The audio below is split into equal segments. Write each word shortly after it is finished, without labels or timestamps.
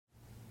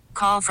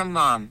Call from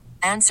mom.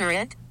 Answer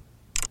it.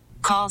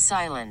 Call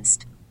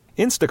silenced.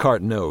 Instacart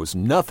knows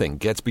nothing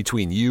gets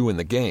between you and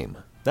the game.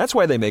 That's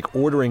why they make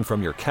ordering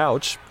from your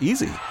couch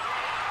easy.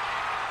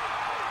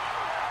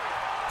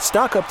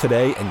 Stock up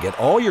today and get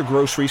all your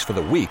groceries for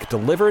the week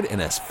delivered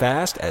in as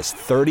fast as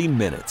 30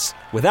 minutes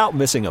without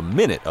missing a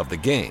minute of the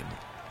game.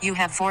 You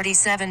have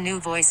 47 new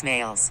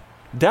voicemails.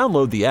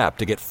 Download the app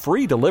to get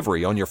free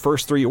delivery on your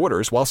first 3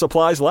 orders while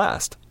supplies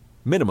last.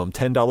 Minimum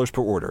 $10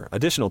 per order.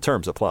 Additional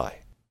terms apply.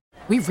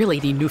 We really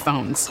need new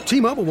phones.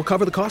 T-Mobile will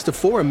cover the cost of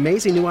 4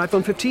 amazing new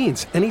iPhone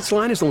 15s, and each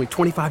line is only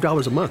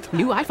 $25 a month.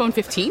 New iPhone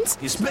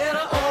 15s? It's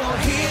better over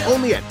here.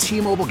 Only at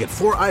T-Mobile, get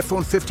 4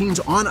 iPhone 15s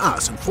on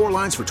us and 4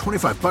 lines for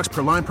 $25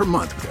 per line per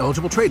month with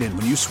eligible trade-in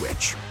when you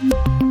switch.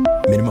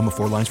 Minimum of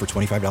 4 lines for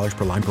 $25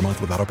 per line per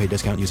month with autopay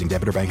discount using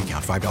debit or bank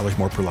account. $5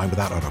 more per line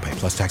without autopay,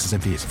 plus taxes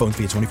and fees. Phone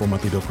fee at 24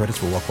 monthly bill credits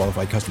for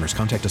well-qualified customers.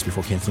 Contact us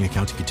before canceling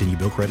account to continue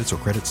bill credits or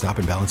credit stop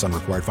and balance on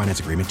required finance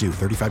agreement due.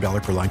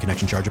 $35 per line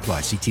connection charge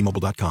applies. See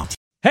T-Mobile.com.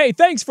 Hey,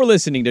 thanks for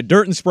listening to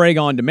Dirt and Sprague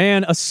On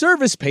Demand, a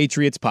Service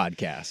Patriots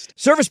podcast.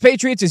 Service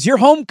Patriots is your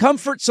home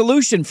comfort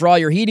solution for all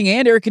your heating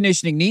and air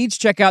conditioning needs.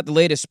 Check out the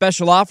latest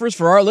special offers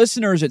for our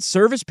listeners at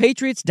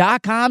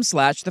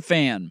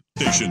servicepatriots.com/thefan.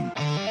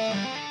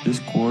 This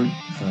court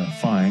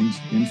finds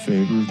in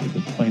favor that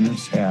the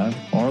plaintiffs have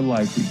are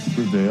likely to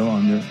prevail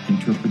on their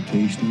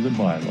interpretation of the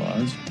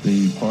bylaws.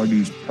 The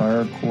parties'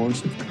 prior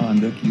course of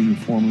conduct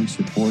uniformly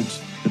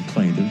supports the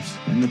plaintiffs,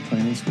 and the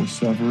plaintiffs will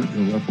suffer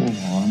irreparable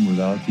harm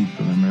without the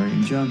preliminary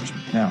injunction.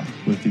 Now,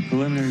 with the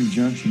preliminary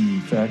injunction in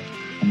effect,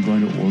 I'm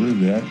going to order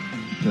that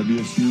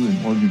WSU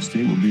and Oregon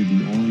State will be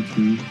the only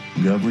 2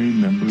 governing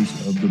members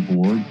of the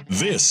board.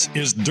 This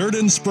is Dirt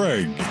and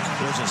Sprague.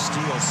 There's a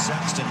steal.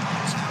 Sexton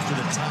after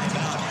the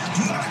timeout.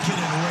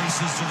 Markkanen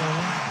races to the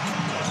rack.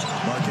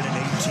 Markkanen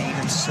 18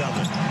 and 7.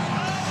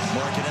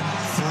 Markkanen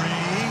 3.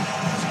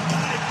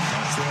 Got it.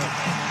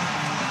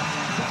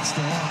 That's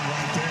the one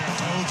right there. I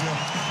told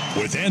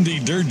you. With Andy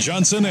Dirt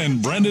Johnson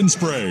and Brendan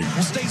Sprague.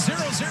 We'll stay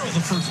 0-0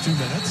 the first 2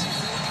 minutes.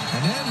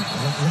 And then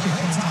look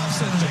at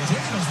Thompson and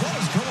McDaniels. What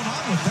is going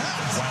on with that?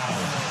 Wow.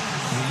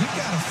 You've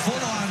got a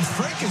full-on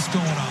fracas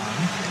going on.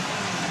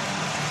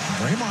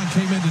 Draymond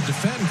came in to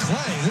defend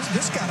Clay.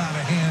 This got out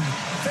of hand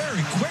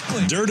very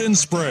quickly. Dirt and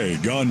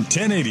Sprague on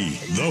 1080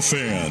 The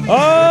Fan.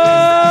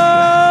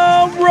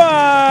 All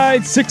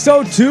right,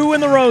 6:02 in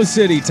the Rose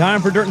City.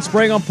 Time for Dirt and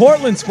Sprague on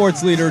Portland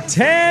Sports Leader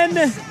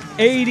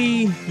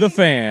 1080 The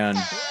Fan.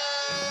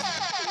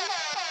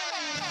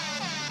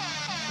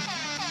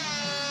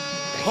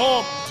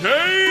 Hump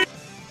Day!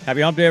 Happy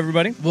Hump Day,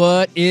 everybody.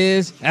 What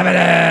is happening?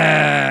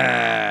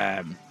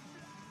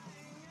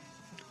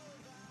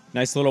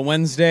 Nice little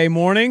Wednesday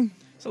morning.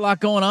 There's a lot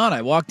going on.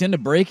 I walked into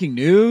breaking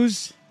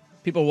news.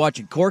 People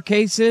watching court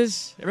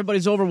cases.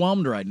 Everybody's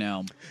overwhelmed right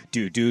now.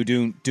 Do.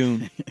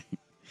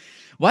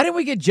 Why didn't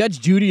we get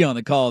Judge Judy on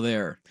the call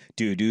there?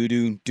 Do.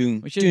 We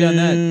should have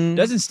done that.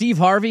 Doesn't Steve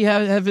Harvey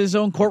have his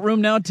own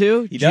courtroom now,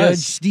 too? He does.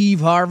 Judge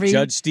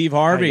Steve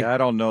Harvey. I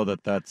don't know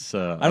that's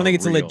I don't think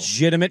it's a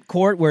legitimate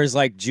court, whereas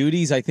like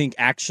Judy's, I think,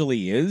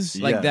 actually is.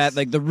 Like that,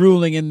 like the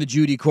ruling in the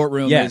Judy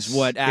courtroom is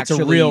what actually...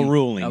 It's a real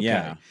ruling, okay.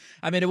 yeah.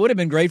 I mean, it would have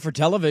been great for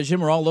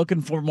television. We're all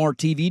looking for more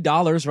TV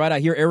dollars, right?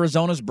 I hear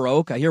Arizona's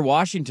broke. I hear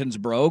Washington's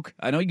broke.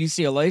 I know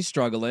UCLA's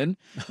struggling.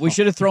 We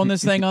should have thrown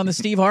this thing on the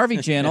Steve Harvey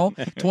channel.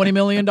 $20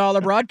 million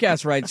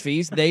broadcast rights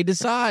fees. They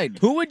decide.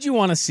 Who would you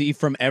want to see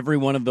from every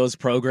one of those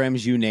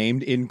programs you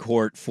named in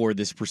court for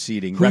this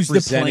proceeding? Who's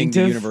representing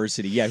the the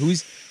university? Yeah,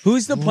 who's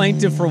the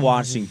plaintiff for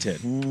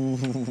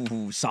Washington?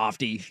 Ooh,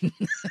 softy.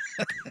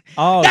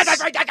 Oh, This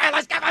is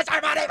ridiculous. Give us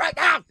our money right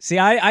now. See,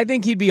 I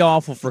think he'd be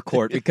awful for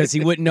court because he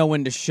wouldn't know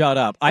when to shut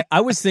up.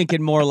 I was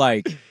thinking more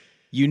like,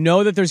 you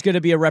know that there's going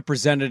to be a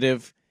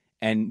representative,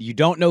 and you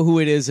don't know who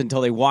it is until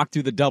they walk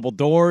through the double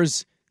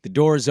doors. The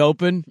doors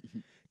open.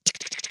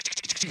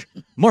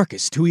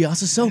 Marcus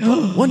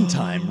Tuiasosopo,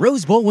 one-time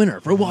Rose Bowl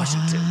winner for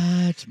Washington.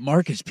 What?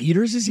 Marcus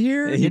Peters is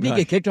here? Didn't he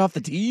get kicked off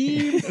the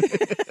team?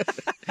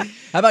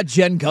 How about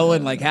Jen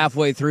Cohen, like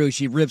halfway through,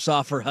 she rips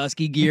off her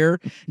Husky gear.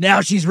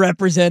 Now she's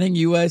representing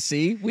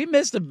USC. We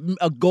missed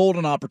a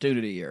golden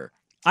opportunity here.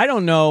 I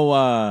don't know.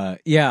 I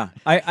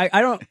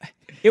don't.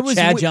 It was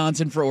Chad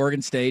Johnson for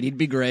Oregon State. He'd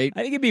be great.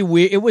 I think it'd be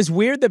weird. It was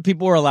weird that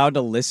people were allowed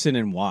to listen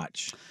and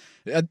watch.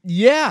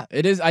 Yeah,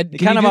 it is.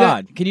 Kind of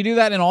odd. Can you do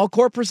that in all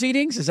court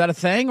proceedings? Is that a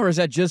thing, or is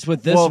that just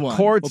with this one?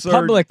 Courts are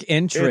public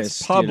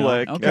interest. It's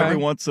public. Okay. Every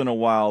once in a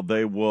while,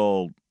 they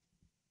will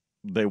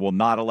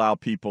not allow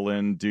people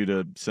in due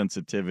to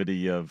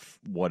sensitivity of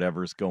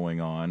whatever's going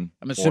on.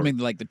 I'm assuming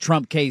like the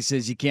Trump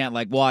cases, you can't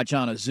like watch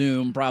on a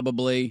Zoom,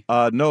 probably.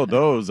 No,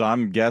 those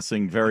I'm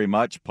guessing very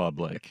much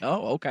public.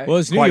 Oh, okay. Well,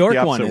 it's New York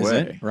one,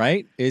 isn't it?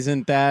 Right?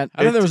 Isn't that?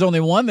 I thought there was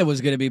only one that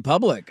was going to be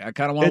public. I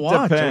kind of want to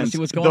watch. I want to see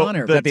what's going on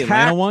here. The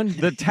Atlanta one?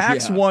 The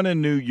tax one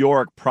in New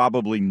York,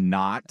 probably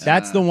not.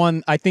 That's the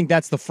one. I think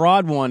that's the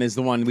fraud one is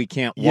the one we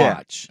can't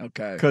watch.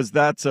 Okay. Because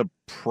that's a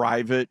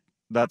private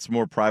that's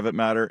more private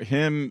matter.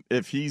 Him,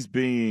 if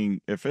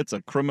it's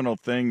a criminal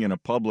thing in a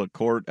public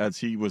court as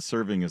he was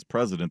serving as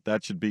president,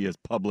 that should be as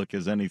public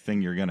as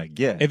anything you're going to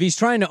get. If he's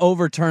trying to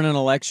overturn an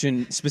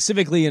election,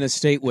 specifically in a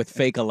state with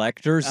fake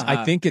electors,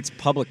 I think it's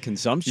public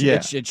consumption.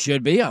 Yeah. It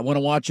should be. I want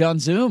to watch on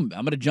Zoom.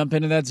 I'm going to jump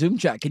into that Zoom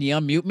chat. Can you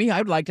unmute me?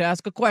 I'd like to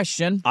ask a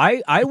question.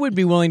 I would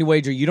be willing to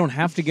wager you don't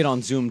have to get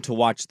on Zoom to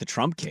watch the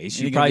Trump case.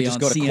 You probably just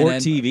go to CNN? Court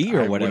TV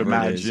or whatever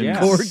it is. Yeah.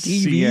 Court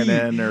TV.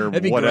 CNN or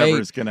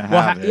whatever's going to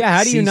have it.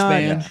 How do you not?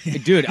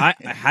 C-SPAN. Dude,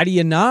 how do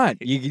you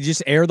not? You could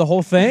just air the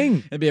whole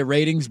thing. It'd be a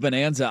ratings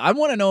bonanza. I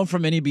want to know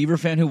from any Beaver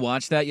fan who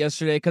watched that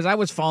yesterday, because I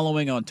was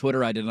following on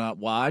Twitter. I did not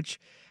watch.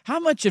 How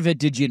much of it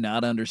did you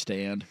not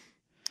understand?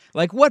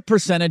 Like, what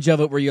percentage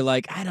of it were you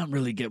like, I don't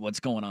really get what's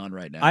going on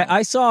right now?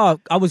 I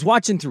was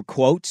watching through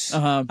quotes.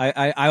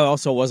 I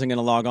also wasn't going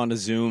to log on to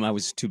Zoom. I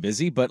was too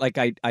busy. But like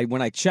I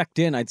when I checked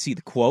in, I'd see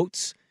the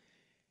quotes.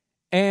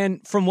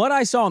 And from what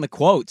I saw in the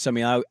quotes, I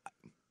mean,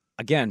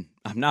 Again,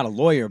 I'm not a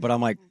lawyer, but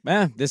I'm like,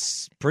 this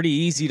is pretty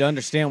easy to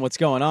understand what's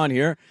going on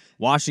here.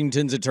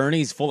 Washington's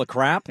attorney's full of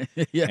crap,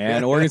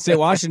 and Oregon State,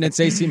 Washington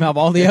State seem to have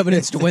all the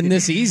evidence to win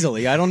this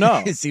easily. I don't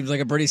know. It seems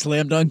like a pretty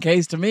slam dunk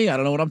case to me. I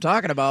don't know what I'm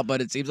talking about,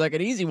 but it seems like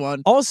an easy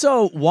one.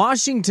 Also,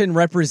 Washington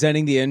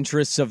representing the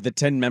interests of the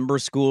 10-member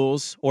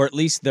schools, or at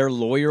least their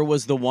lawyer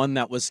was the one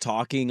that was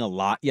talking a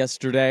lot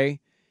yesterday.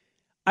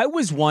 I've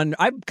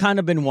kind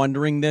of been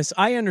wondering this.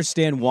 I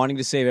understand wanting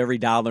to save every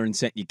dollar and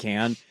cent you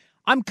can.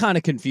 I'm kind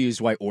of confused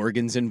why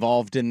Oregon's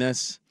involved in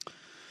this.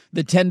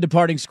 The 10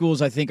 departing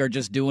schools, I think, are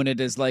just doing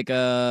it as like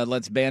a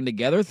let's band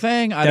together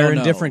thing. They're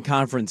in different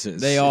conferences.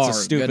 They are. It's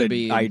a stupid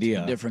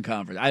idea. Different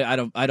conference. I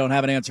don't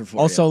have an answer for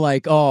also, you.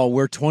 like,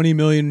 we're $20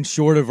 million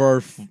short of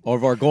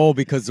our goal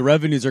because the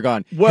revenues are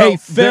gone. Well,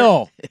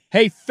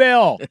 Hey,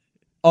 Phil.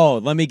 Oh,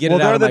 let me get it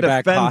out of my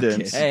back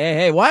pocket.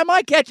 Hey, why am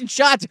I catching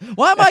shots?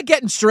 Why am I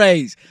getting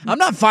strays? I'm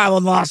not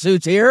filing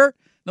lawsuits here.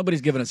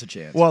 Nobody's giving us a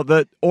chance. Well,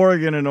 the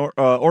Oregon and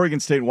Oregon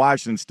State and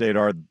Washington State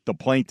are the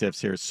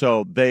plaintiffs here,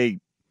 so they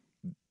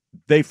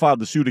filed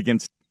the suit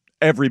against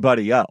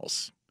everybody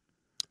else.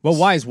 Well,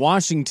 why is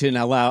Washington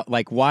allowed?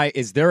 Like, why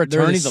is their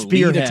attorney the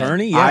lead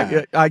attorney?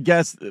 Yeah, I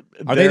guess.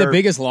 Are they the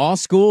biggest law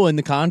school in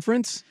the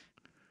conference?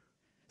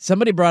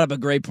 Somebody brought up a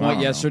great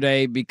point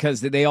yesterday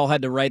because they all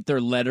had to write their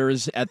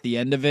letters at the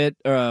end of it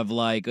of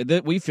like,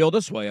 we feel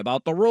this way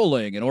about the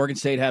ruling. And Oregon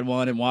State had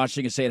one and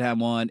Washington State had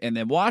one. And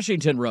then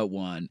Washington wrote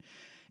one.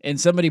 And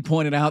somebody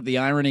pointed out the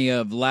irony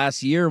of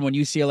last year when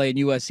UCLA and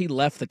USC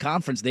left the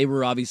conference, they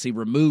were obviously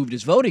removed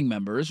as voting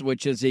members,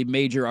 which is a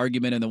major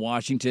argument in the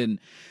Washington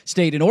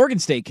State and Oregon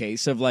State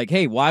case of like,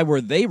 hey, why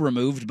were they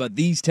removed, but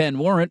these 10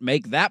 weren't?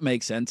 Make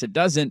sense. It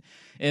doesn't.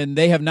 And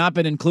they have not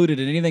been included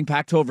in anything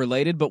Pac-12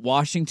 related, but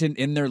Washington,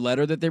 in their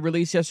letter that they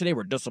released yesterday,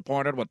 were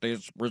disappointed with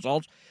these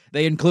results.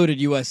 They included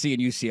USC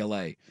and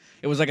UCLA.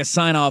 It was like a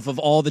sign-off of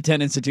all the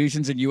 10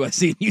 institutions, and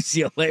USC and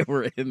UCLA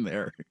were in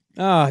there.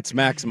 Oh, it's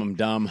maximum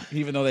dumb.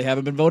 Even though they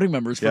haven't been voting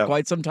members for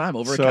quite some time,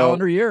 over a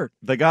calendar year.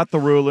 They got the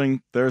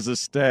ruling. There's a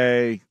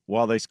stay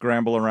while they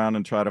scramble around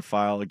and try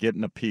to get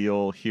an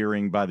appeal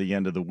hearing by the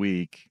end of the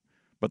week,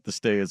 but the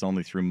stay is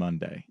only through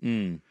Monday.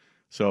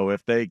 So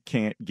if they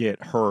can't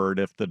get heard,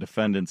 if the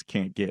defendants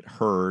can't get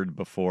heard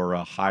before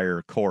a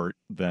higher court,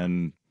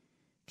 then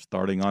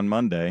starting on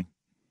Monday,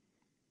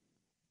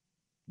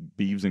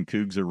 Beavs and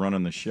Cougs are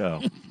running the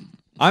show.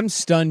 I'm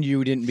stunned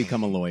you didn't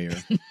become a lawyer.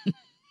 Can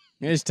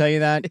I just tell you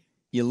that?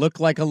 You look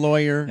like a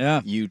lawyer.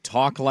 Yeah. You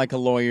talk like a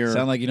lawyer.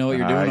 Sound like you know what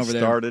you're doing over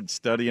there. I started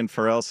studying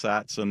for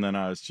LSATs, and then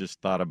I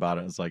thought about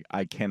it. I was like,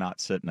 I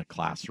cannot sit in a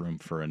classroom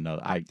for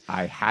another.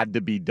 I had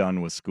to be done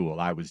with school.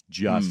 I was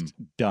just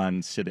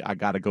done sitting. I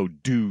got to go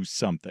do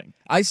something.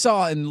 I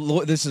saw,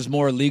 and this is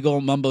more legal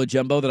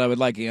mumbo-jumbo that I would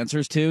like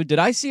answers to. Did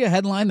I see a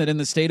headline that in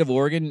the state of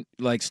Oregon,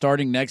 like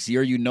starting next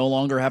year, you no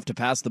longer have to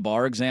pass the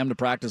bar exam to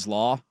practice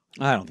law?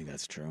 I don't think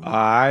that's true.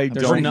 I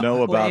don't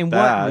know about that. In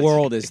what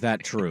world is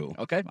that true?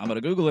 Okay, I'm going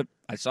to Google it.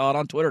 I saw it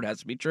on Twitter. It has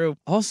to be true.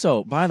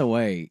 Also, by the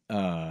way,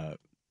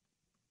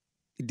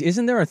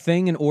 isn't there a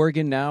thing in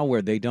Oregon now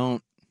where they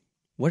don't...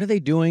 What are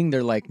they doing?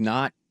 They're like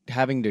not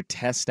having to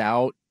test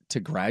out to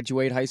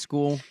graduate high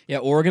school? Yeah,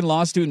 Oregon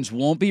law students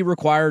won't be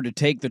required to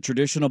take the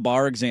traditional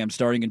bar exam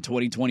starting in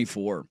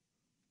 2024.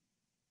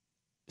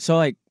 So,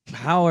 like,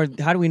 how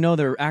do we know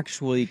they're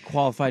actually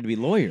qualified to be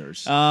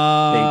lawyers?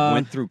 They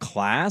went through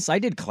class? I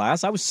did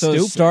class. I was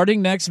stupid.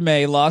 Starting next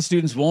May, law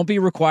students won't be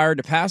required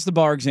to pass the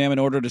bar exam in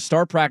order to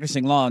start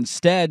practicing law.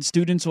 Instead,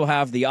 students will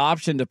have the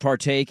option to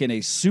partake in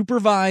a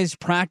supervised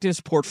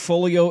practice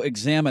portfolio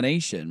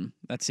examination.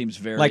 That seems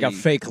very... Like a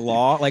fake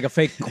law? Like a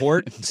fake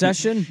court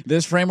session?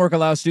 This framework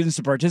allows students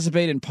to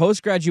participate in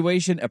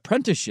post-graduation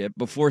apprenticeship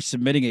before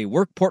submitting a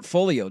work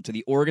portfolio to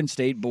the Oregon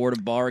State Board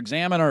of Bar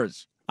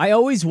Examiners. I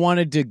always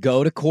wanted to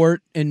go to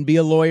court and be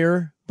a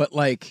lawyer, but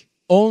like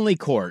only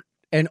court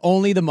and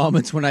only the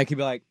moments when I could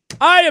be like,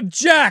 I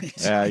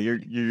object. Yeah, you're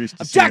used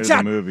to seeing it in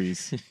the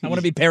movies. I want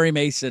to be Perry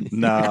Mason.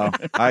 No,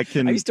 I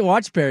can. I used to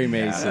watch Perry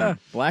Mason. Yeah.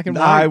 Black and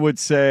white. I would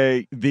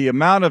say the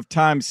amount of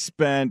time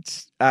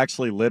spent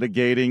actually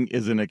litigating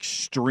is an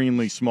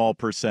extremely small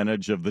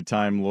percentage of the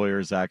time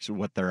lawyers actually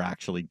what they're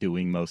actually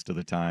doing most of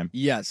the time.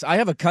 Yes, I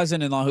have a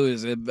cousin-in-law who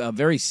is a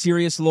very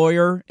serious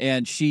lawyer,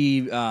 and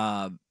she.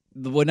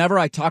 Whenever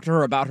I talk to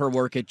her about her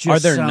work, it just Are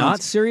there sounds, not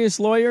serious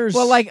lawyers?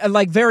 Well,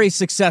 like very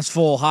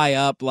successful, high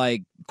up,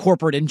 like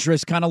corporate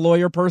interest kind of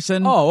lawyer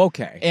person. Oh,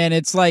 okay. And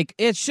it's like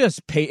it's just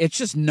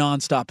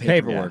nonstop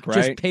Paperwork,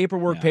 right? Just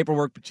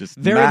paperwork. Just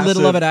very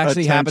little of it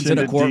actually happens in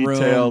a attention to courtroom.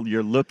 detail.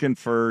 You're looking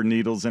for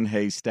needles in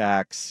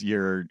haystacks.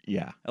 A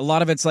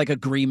lot of it's like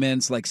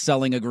agreements, like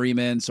selling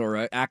agreements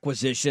or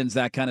acquisitions,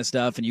 that kind of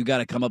stuff, and you got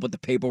to come up with the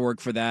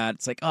paperwork for that.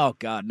 It's like, oh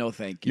God, no,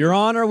 thank you. Your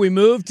Honor, we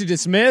move to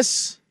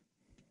dismiss.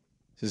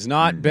 This has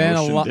not been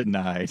a lot.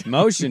 Denied.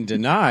 Motion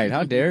denied.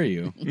 How dare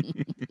you?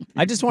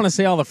 I just want to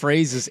say all the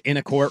phrases in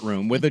a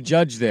courtroom with a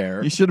judge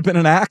there. You should have been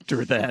an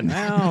actor then.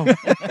 Well,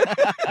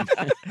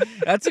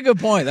 That's a good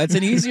point. That's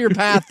an easier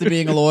path to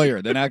being a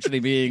lawyer than actually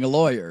being a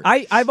lawyer.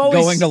 I've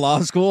always going to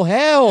law school.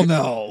 Hell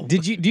no. Do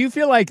you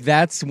feel like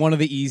that's one of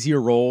the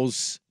easier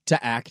roles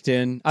to act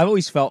in? I've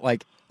always felt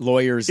like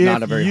lawyer's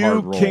not a very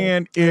hard role.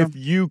 If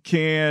you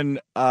can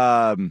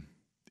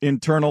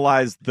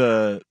internalize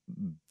the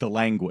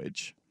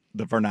language,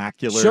 the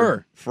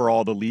vernacular for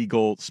all the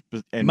legal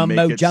and mumbo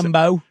make it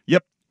jumbo.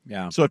 Yep.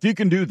 Yeah. So if you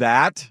can do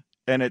that,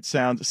 and it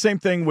sounds same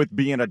thing with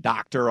being a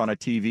doctor on a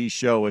TV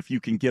show. If you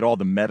can get all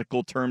the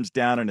medical terms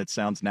down and it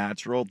sounds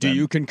natural, Do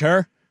you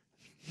concur?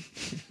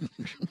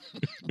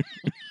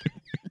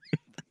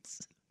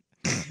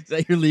 Is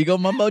that your legal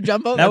mumbo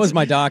jumbo? That was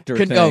my doctor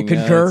thing. Oh,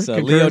 concur. It's,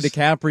 Leo Concurs?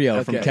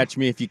 DiCaprio from Okay. Catch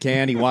Me If You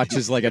Can. He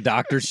watches like a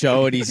doctor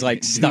show and he's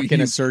like stuck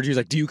in a surgery. He's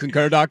like, "Do you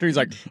concur, doctor?" He's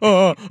like,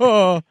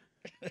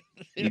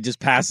 He just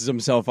passes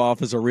himself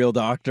off as a real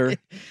doctor.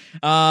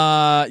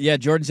 Yeah,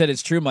 Jordan said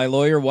it's true. My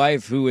lawyer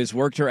wife, who has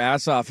worked her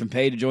ass off and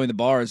paid to join the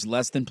bar, is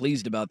less than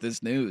pleased about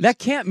this news. That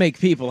can't make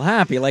people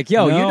happy. Like,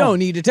 yo, No. you don't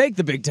need to take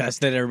the big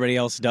test that everybody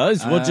else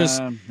does.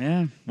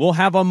 We'll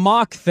have a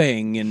mock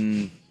thing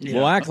and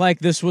we'll act like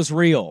this was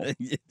real.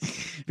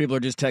 People are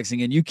just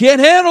texting in, you can't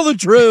handle the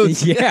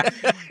truth. Yeah,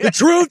 the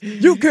truth,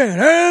 you can't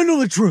handle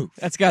the truth.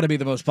 That's got to be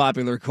the most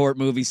popular court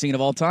movie scene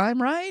of all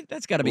time, right?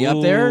 That's got to be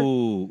up there.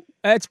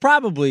 It's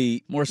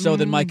probably more so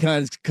than my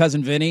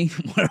cousin Vinny.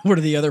 What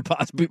are the other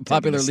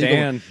popular legal?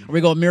 Stand. Are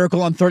we going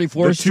Miracle on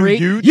 34th The Street?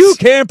 Two Utes? You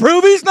can't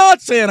prove he's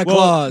not Santa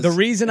Claus. The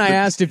reason I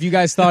asked if you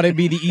guys thought it'd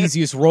be the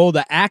easiest role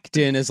to act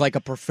in as like a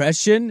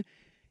profession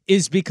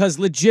is because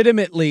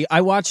legitimately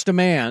I watched a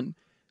man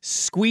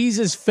squeeze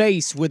his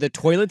face with a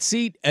toilet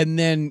seat and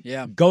then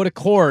go to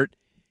court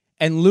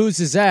and lose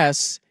his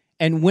ass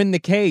and win the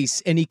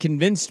case, and he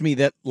convinced me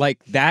that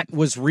like that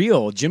was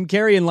real. Jim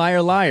Carrey in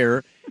Liar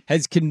Liar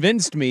has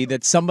convinced me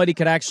that somebody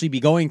could actually be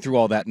going through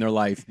all that in their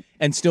life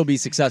and still be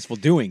successful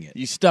doing it.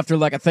 You stuffed her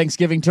like a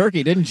Thanksgiving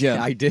turkey, didn't you?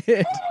 I did.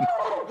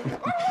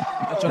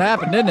 That's what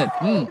happened, didn't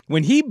it?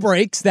 When he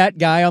breaks that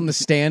guy on the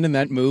stand in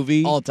that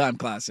movie, All-time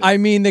classic. I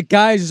mean, the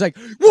guy's just like,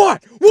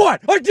 what?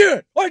 I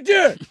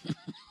did.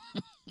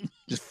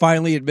 Just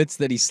finally admits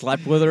that he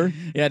slept with her.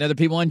 Yeah, and other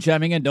people in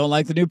chiming in don't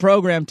like the new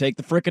program. Take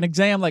the frickin'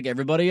 exam like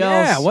everybody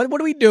else. Yeah,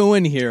 what are we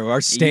doing here? Our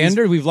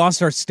standard? We've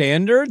lost our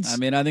standards? I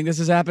mean, I think this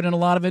has happened in a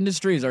lot of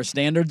industries. Our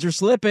standards are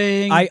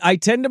slipping. I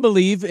tend to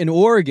believe in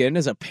Oregon,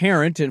 as a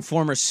parent and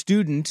former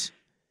student,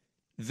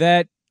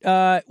 that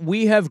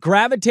we have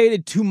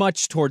gravitated too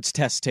much towards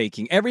test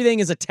taking. Everything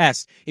is a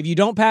test. If you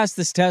don't pass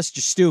this test,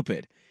 you're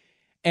stupid.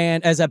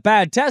 And as a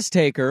bad test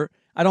taker,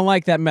 I don't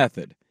like that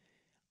method.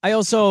 I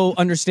also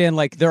understand,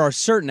 like, there are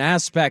certain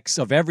aspects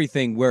of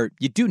everything where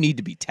you do need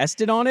to be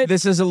tested on it.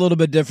 This is a little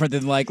bit different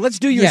than, like, let's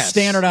do your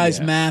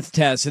standardized math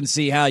test and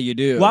see how you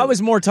do. Well, I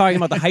was more talking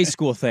about the high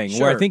school thing,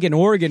 where I Sure. think in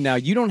Oregon now,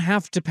 you don't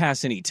have to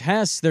pass any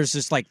tests. There's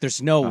just, like,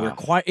 there's no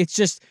require. It's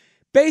just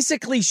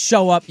basically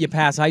show up, you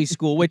pass high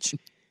school, which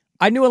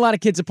I knew a lot of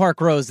kids at Park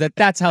Rose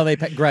that's how they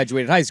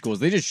graduated high schools.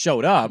 They just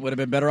showed up. Would have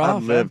been better I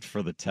off. lived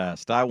for the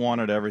test. I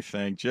wanted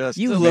everything. Just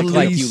You to look make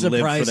like it- you lived for the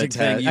surprising test.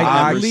 thing you've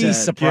At ever least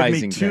said. surprising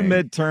Give me two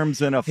thing.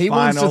 midterms and a He final.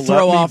 wants to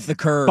throw Let me off the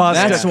curve. bust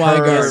That's a why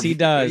curve. Yes, he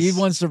does. He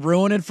wants to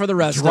ruin it for the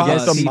rest Drop of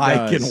us. the he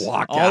mic does. and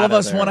walk All out of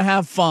us there. want to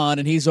have fun,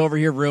 and he's over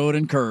here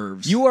ruining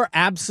curves. You are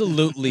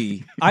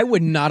absolutely. I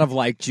would not have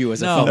liked you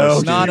as a No, fellow No,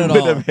 student. not you at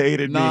would all. have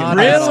hated me. Not in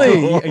at high all.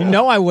 Really? school. You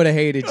know I would have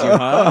hated you,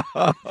 huh?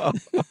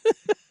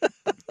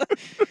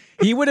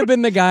 He would have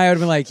been the guy I would have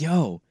been like,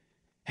 yo,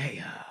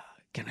 hey,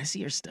 can I see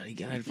your study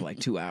guide for like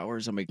 2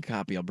 hours? I'll make a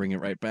copy. I'll bring it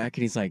right back.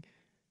 And he's like,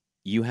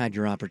 you had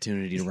your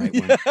opportunity to write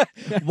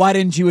one. Why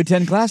didn't you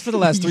attend class for the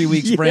last 3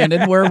 weeks, Yeah.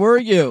 Brandon? Where were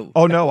you?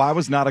 Oh no, I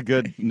was not a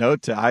good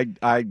note to. I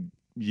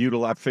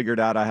figured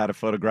out I had a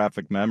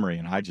photographic memory,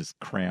 and I just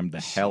crammed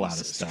the hell out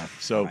of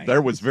stuff. So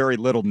there was very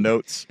little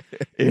notes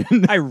in.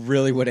 I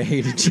really would have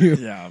hated you.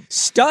 Yeah.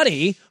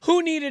 Study?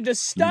 Who needed to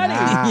study?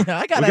 Nah.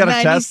 I got We a got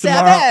a 97. test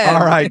tomorrow.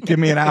 All right, give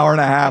me an hour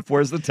and a half.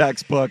 Where's the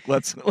textbook?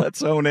 Let's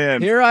hone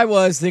in. Here I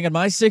was thinking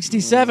my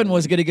 67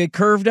 was going to get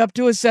curved up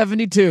to a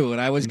 72,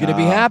 and I was going to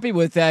be happy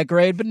with that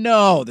grade. But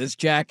no, this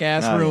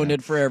jackass ruined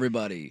it for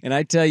everybody. And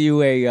I tell you,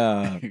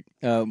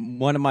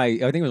 one of my, I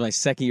think it was my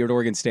second year at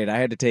Oregon State, I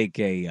had to take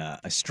a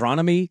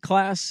astronomy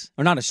class.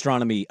 Or not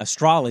astronomy,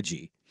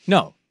 astrology.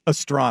 No.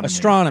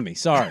 Astronomy,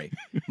 sorry.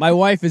 My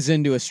wife is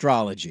into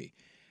astrology.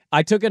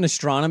 I took an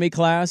astronomy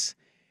class,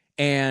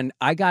 and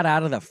I got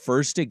out of the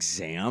first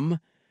exam,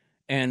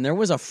 and there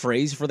was a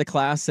phrase for the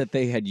class that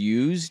they had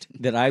used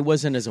that I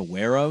wasn't as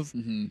aware of.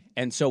 Mm-hmm.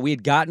 And so we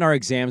had gotten our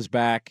exams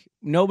back.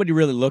 Nobody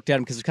really looked at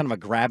them because it was kind of a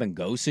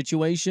grab-and-go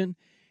situation.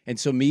 And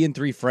so me and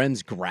 3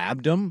 friends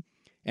grabbed them.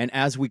 And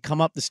as we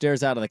come up the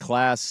stairs out of the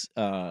class,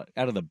 out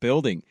of the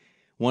building,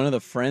 one of the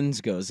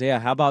friends goes, yeah,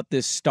 how about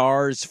this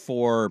stars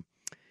for,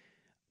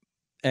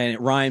 and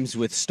it rhymes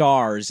with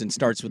stars and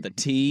starts with a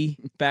T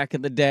back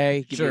in the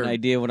day. Give you an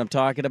idea what I'm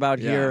talking about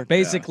here.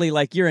 Basically,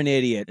 like, you're an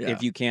idiot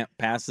if you can't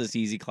pass this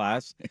easy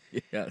class.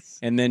 Yes.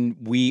 And then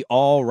we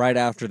all, right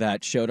after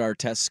that, showed our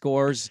test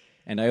scores.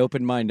 And I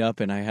opened mine up,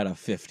 and I had a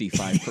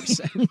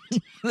 55%.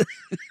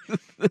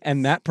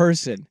 And that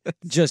person,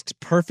 just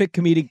perfect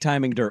comedic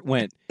timing, Dirt,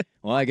 went,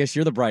 well, I guess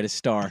you're the brightest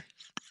star.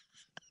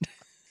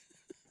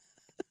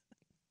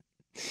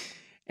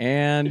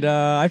 And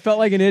I felt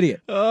like an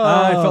idiot.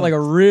 I felt like a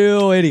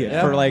real idiot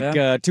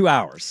for 2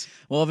 hours.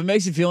 Well, if it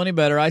makes you feel any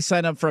better, I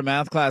signed up for a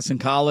math class in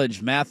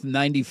college, Math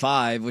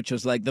 95, which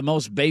was like the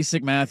most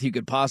basic math you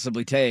could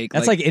possibly take.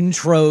 That's like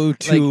intro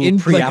to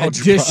pre-algebra.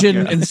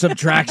 Addition and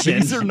subtraction.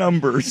 These are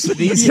numbers.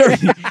 These are,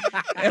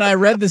 and I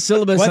read the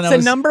syllabus. What's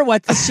the number?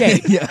 What's the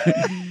shape?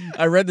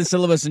 I read the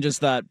syllabus and just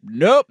thought,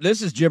 nope,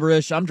 this is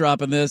gibberish. I'm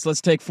dropping this.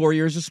 Let's take 4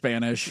 years of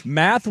Spanish.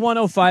 Math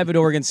 105 at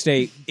Oregon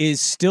State is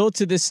still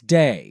to this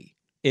day,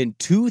 in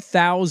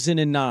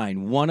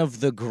 2009, one of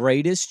the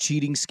greatest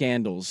cheating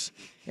scandals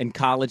in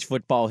college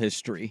football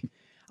history.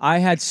 I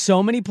had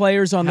so many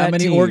players on that team. How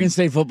many Oregon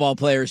State football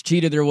players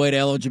cheated their way to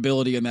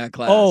eligibility in that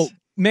class? Oh,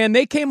 man,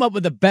 they came up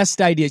with the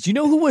best ideas. You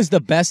know who was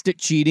the best at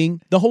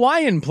cheating? The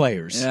Hawaiian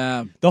players.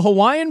 Yeah. The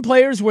Hawaiian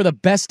players were the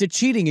best at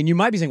cheating. And you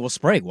might be saying, well,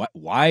 Sprague,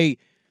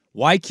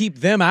 why keep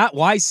them out?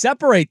 Why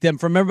separate them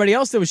from everybody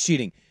else that was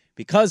cheating?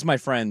 Because, my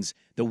friends,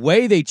 the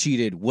way they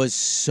cheated was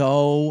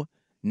so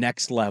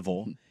next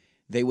level.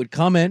 They would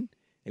come in.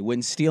 They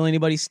wouldn't steal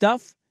anybody's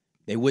stuff.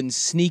 They wouldn't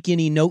sneak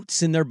any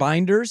notes in their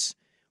binders.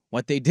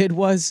 What they did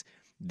was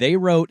they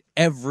wrote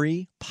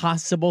every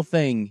possible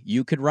thing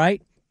you could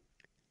write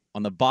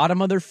on the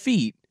bottom of their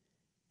feet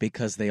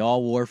because they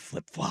all wore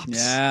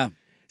flip-flops. Yeah.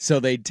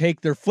 So they'd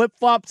take their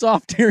flip-flops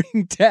off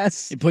during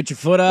tests. You put your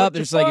foot up.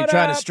 There's like you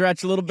try to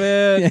stretch a little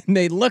bit. And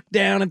they'd look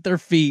down at their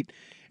feet,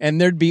 and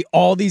there'd be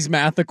all these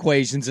math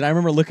equations. And I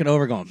remember looking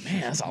over going,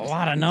 man, that's a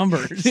lot of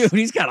numbers. Dude,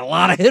 he's got a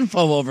lot of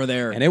info over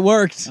there. And it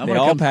worked. They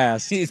all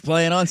passed. He's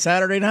playing on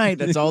Saturday night.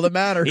 That's all that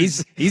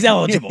matters. He's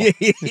eligible.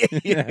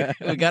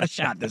 We got a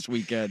shot this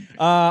weekend.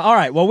 All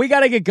right. Well, we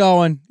got to get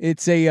going.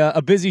 It's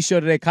a busy show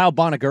today. Kyle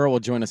Bonagura will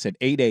join us at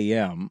 8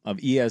 a.m. of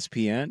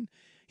ESPN.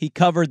 He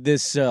covered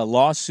this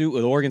lawsuit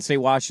with Oregon State,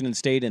 Washington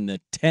State, and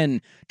the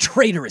 10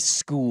 traitorous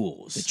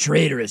schools. The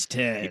traitorous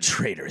 10. The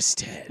traitorous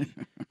 10.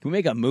 Can we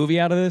make a movie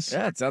out of this?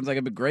 Yeah, it sounds like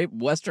a great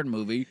Western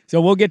movie.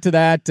 So we'll get to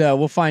that.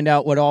 We'll find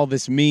out what all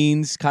this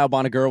means. Kyle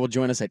Bonagura will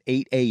join us at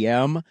 8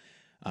 a.m.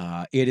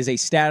 It is a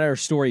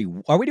status story.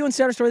 Are we doing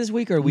status story this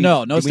week? Or are we?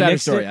 No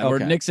status story. We're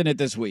Okay. nixing it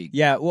this week.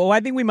 Yeah, well,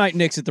 I think we might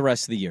nix it the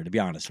rest of the year, to be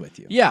honest with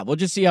you. Yeah, we'll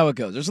just see how it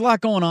goes. There's a lot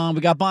going on.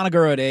 We got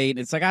Bonagura at 8.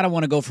 It's like I don't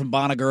want to go from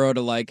Bonagura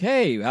to like,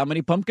 hey, how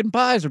many pumpkin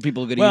pies are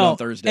people going to eat on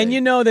Thursday? And you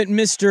know that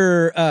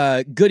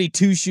Mr. Goody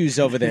Two-Shoes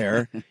over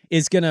there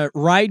is going to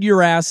ride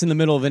your ass in the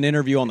middle of an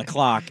interview on the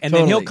clock, and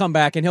then he'll come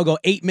back and he'll go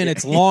 8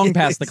 minutes long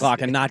past the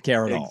clock and not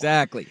care at all.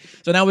 Exactly.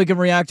 So now we can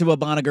react to what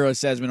Bonagura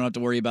says. We don't have to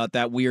worry about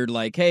that weird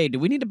like, hey, do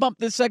we need to bump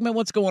this segment?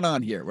 What's going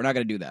on here? We're not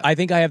going to do that. I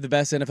think I have the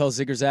best NFL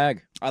zig or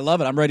zag. I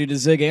love it. I'm ready to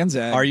zig and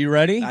zag. Are you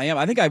ready? I am.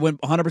 I think I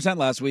went 100%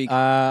 last week.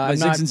 My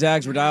zigs and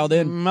zags were dialed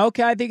in.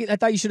 Okay, I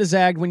thought you should have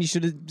zagged when you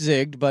should have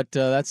zigged, but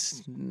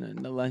that's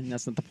not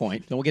the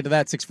point. So we'll get to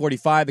that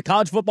 6:45. The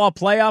college football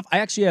playoff. I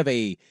actually have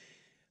a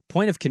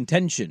point of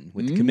contention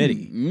with the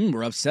committee.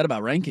 We're upset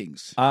about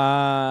rankings.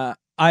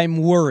 I'm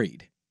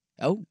worried.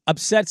 Oh,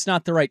 upset's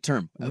not the right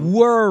term.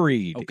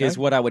 Worried is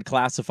what I would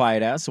classify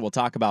it as. So we'll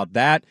talk about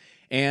that.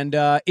 And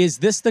is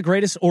this the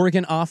greatest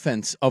Oregon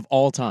offense of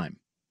all time?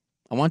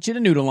 I want you to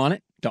noodle on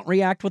it. Don't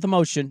react with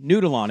emotion.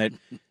 Noodle on it,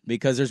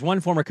 because there's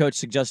one former coach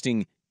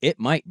suggesting it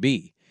might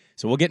be.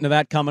 So we'll get into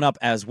that coming up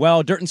as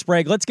well. Dirt and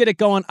Sprague, let's get it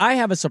going. I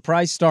have a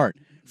surprise start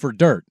for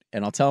Dirt,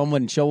 and I'll tell him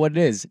and show what it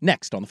is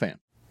next on The Fan.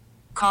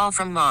 Call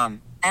from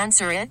mom.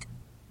 Answer it.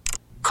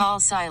 Call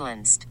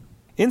silenced.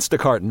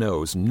 Instacart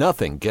knows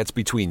nothing gets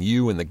between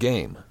you and the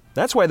game.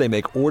 That's why they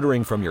make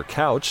ordering from your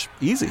couch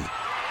easy.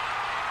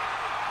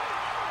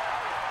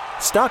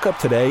 Stock up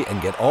today and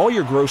get all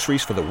your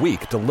groceries for the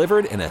week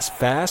delivered in as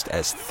fast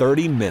as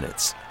 30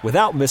 minutes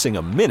without missing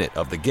a minute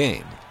of the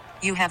game.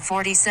 You have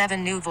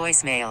 47 new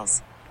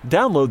voicemails.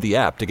 Download the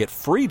app to get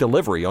free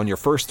delivery on your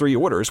first 3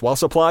 orders while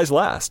supplies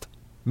last.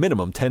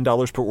 Minimum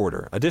 $10 per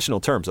order.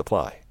 Additional terms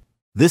apply.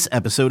 This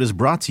episode is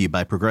brought to you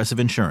by Progressive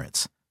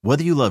Insurance.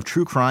 Whether you love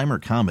true crime or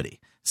comedy,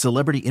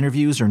 celebrity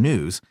interviews or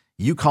news,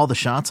 you call the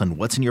shots on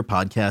what's in your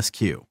podcast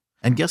queue.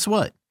 And guess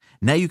what?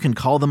 Now you can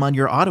call them on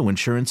your auto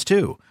insurance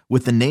too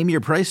with the Name Your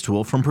Price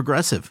tool from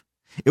Progressive.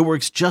 It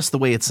works just the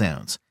way it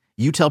sounds.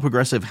 You tell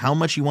Progressive how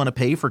much you want to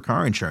pay for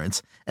car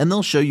insurance, and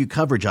they'll show you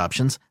coverage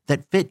options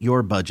that fit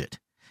your budget.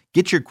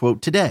 Get your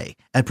quote today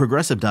at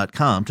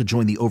Progressive.com to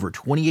join the over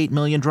 28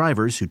 million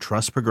drivers who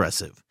trust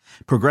Progressive.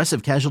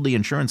 Progressive Casualty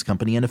Insurance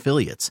Company and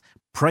Affiliates.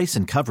 Price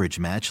and coverage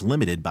match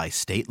limited by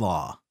state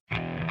law.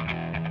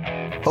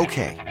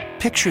 Okay,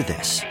 picture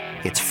this.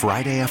 It's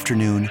Friday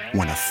afternoon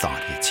when a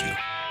thought hits you.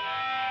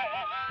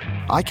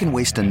 I can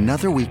waste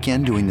another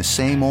weekend doing the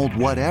same old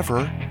whatever,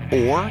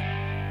 or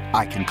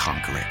I can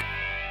conquer it.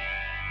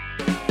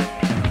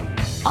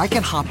 I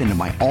can hop into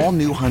my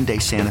all-new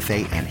Hyundai Santa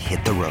Fe and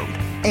hit the road.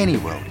 Any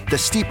road. The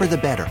steeper, the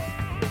better.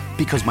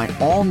 Because my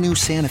all-new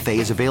Santa Fe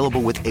is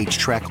available with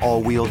H-Track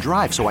all-wheel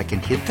drive, so I can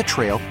hit the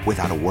trail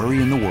without a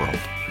worry in the world.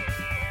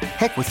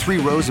 Heck, with 3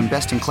 rows and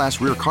best-in-class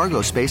rear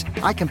cargo space,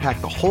 I can pack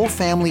the whole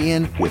family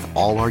in with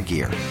all our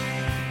gear.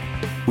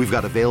 We've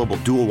got available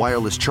dual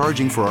wireless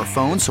charging for our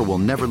phones, so we'll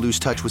never lose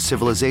touch with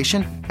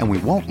civilization, and we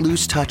won't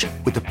lose touch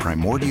with the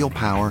primordial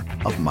power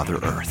of Mother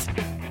Earth.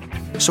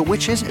 So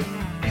which is it?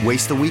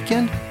 Waste the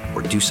weekend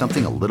or do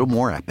something a little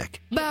more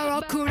epic?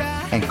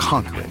 And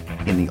conquer it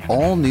in the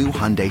all-new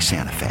Hyundai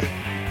Santa Fe.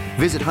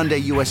 Visit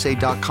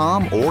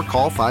HyundaiUSA.com or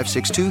call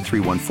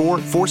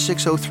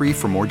 562-314-4603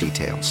 for more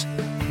details.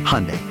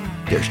 Hyundai,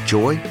 there's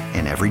joy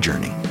in every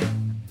journey.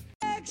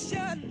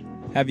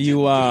 Have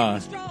you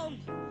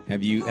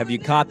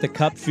caught the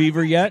cup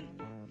fever yet?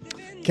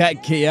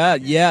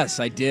 Yes,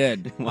 I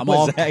did. I'm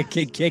all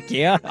kick.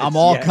 Yeah, I'm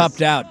all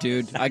cupped out,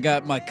 dude.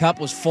 My cup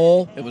was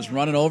full. It was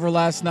running over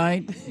last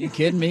night. You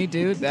kidding me,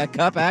 dude? That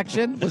cup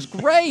action was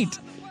great.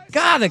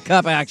 God, the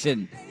cup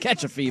action.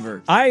 Catch a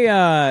fever.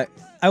 I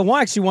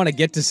actually want to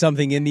get to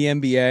something in the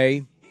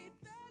NBA.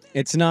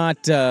 It's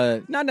not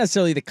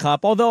necessarily the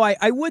cup, although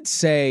I would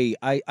say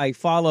I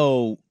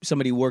follow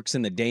somebody who works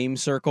in the Dame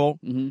circle,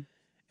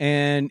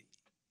 and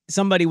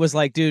somebody was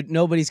like, dude,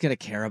 nobody's going to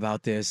care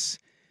about this.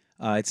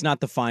 It's not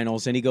the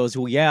finals. And he goes,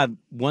 well, yeah,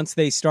 once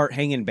they start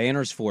hanging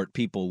banners for it,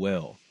 people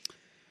will.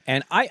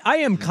 And I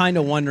am kind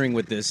of wondering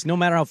with this, no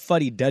matter how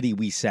fuddy-duddy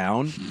we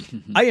sound,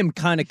 I am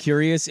kind of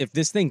curious if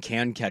this thing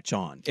can catch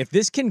on. If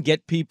this can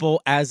get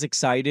people as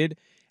excited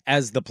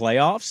as the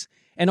playoffs.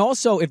 And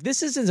also, if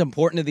this is as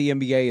important to the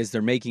NBA as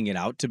they're making it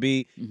out to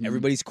be,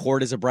 everybody's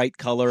court is a bright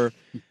color.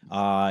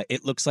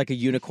 It looks like a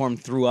unicorn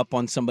threw up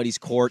on somebody's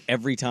court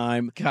every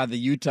time. God, the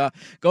Utah,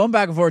 going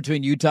back and forth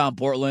between Utah and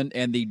Portland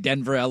and the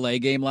Denver-LA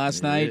game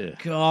last night.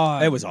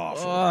 God, it was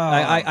awful.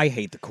 I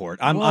hate the court.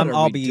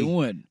 I'll be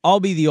doing?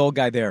 I'll be the old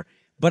guy there.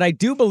 But I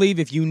do believe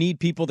if you need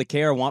people to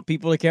care, want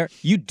people to care,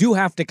 you do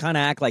have to kind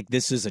of act like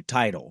this is a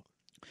title.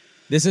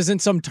 This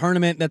isn't some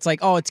tournament that's like,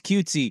 oh, it's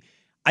cutesy.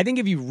 I think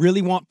if you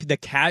really want the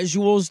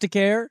casuals to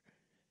care,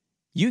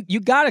 you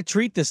got to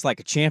treat this like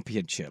a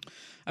championship.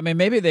 I mean,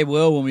 maybe they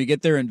will when we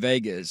get there in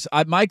Vegas.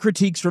 My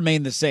critiques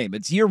remain the same.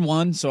 It's year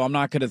one, so I'm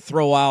not going to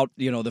throw out,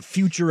 the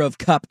future of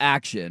cup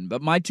action.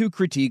 But my 2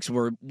 critiques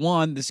were,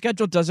 1, the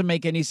schedule doesn't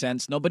make any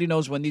sense. Nobody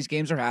knows when these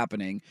games are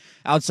happening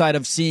outside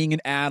of seeing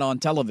an ad on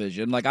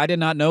television. Like, I did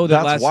not know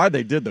that. That's why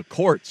they did the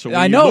court. So when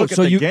I know. You look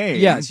so at the game.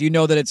 Yes, you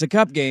know that it's a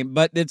cup game,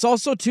 but it's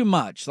also too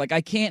much. Like,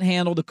 I can't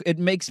handle it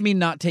makes me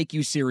not take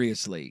you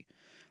seriously.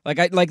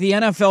 Like the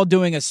NFL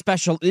doing a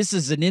special, this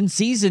is an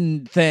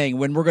in-season thing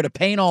when we're going to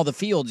paint all the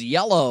fields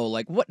yellow.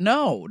 Like, what?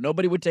 No,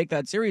 nobody would take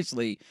that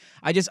seriously.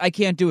 I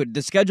can't do it.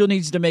 The schedule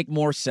needs to make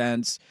more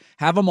sense.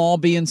 Have them all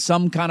be in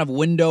some kind of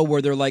window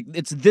where they're like,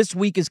 it's this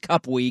week is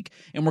cup week,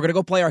 and we're going to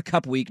go play our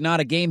cup week,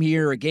 not a game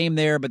here, a game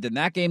there, but then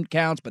that game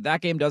counts, but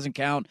that game doesn't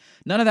count.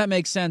 None of that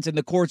makes sense, and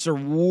the courts are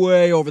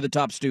way over the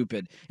top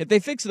stupid. If they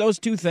fix those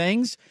 2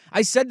 things,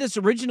 I said this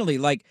originally,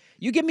 like,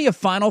 you give me a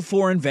Final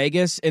Four in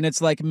Vegas, and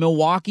it's like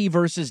Milwaukee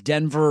versus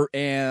Denver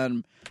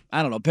and,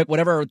 I don't know, pick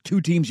whatever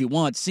 2 teams you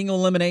want, single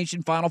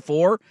elimination Final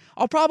Four,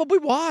 I'll probably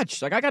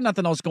watch. Like, I got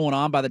nothing else going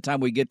on by the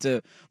time we get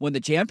to when the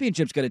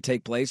championship's going to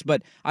take place,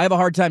 but I have a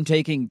hard time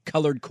taking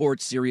colored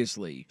courts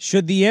seriously.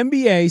 Should the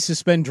NBA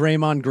suspend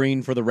Draymond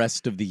Green for the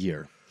rest of the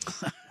year?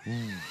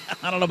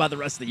 I don't know about the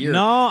rest of the year.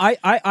 No,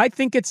 I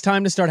think it's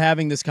time to start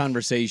having this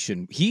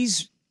conversation.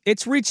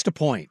 It's reached a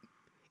point.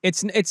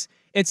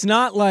 It's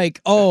not like,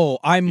 oh,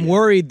 I'm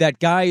worried that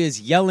guy is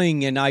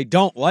yelling and I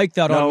don't like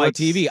that on my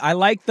TV. I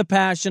like the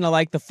passion. I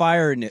like the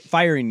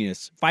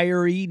fieriness.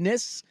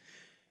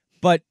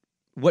 But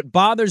what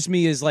bothers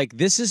me is, like,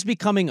 this is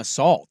becoming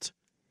assault.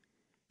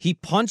 He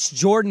punched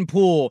Jordan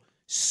Poole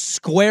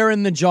square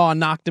in the jaw,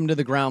 knocked him to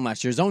the ground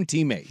last year, his own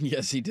teammate.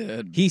 Yes, he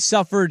did. He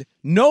suffered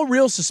no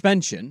real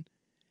suspension.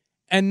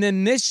 And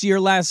then this year,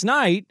 last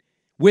night,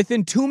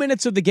 Within 2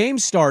 minutes of the game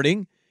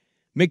starting,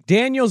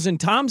 McDaniels and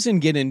Thompson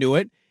get into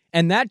it,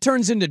 and that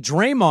turns into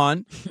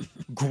Draymond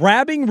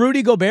grabbing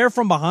Rudy Gobert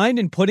from behind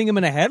and putting him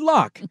in a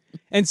headlock.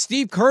 And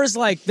Steve Kerr's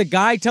like the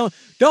guy telling,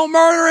 don't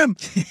murder him.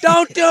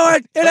 Don't do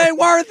it. It ain't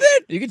worth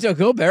it. You could tell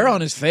Gobert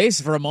on his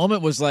face for a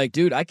moment was like,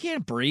 dude, I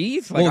can't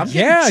breathe. Like, I'm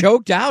getting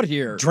choked out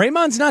here.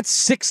 Draymond's not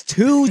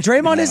 6'2".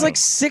 Draymond is like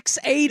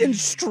 6'8" and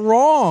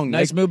strong.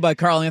 Nice move by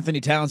Karl Anthony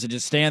Towns to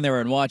just stand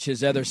there and watch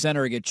his other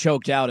center get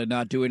choked out and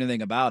not do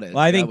anything about it.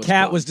 Well, I think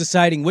Cat was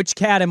deciding, which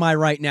Cat am I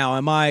right now?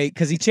 Am I,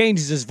 because he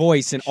changes his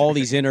voice in all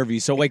these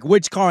interviews. So, like,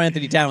 which Karl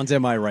Anthony Towns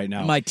am I right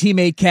now? My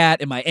teammate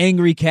Cat, am I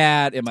angry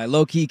Cat, am I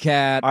low-key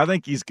Cat? I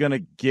think he's going to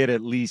get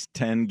at least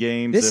 10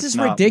 games. This is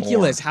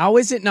ridiculous. How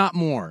is it not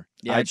more?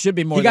 Yeah, it should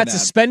be more. He than got that.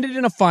 suspended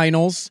in a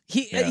finals.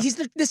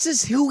 This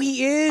is who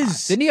he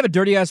is. Didn't he have a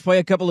dirty ass play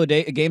a couple of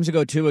games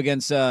ago too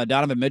against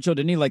Donovan Mitchell?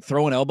 Didn't he like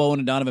throw an elbow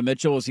into Donovan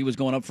Mitchell as he was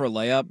going up for a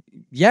layup?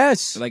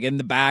 Yes, like in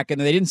the back, and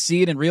they didn't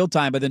see it in real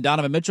time. But then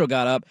Donovan Mitchell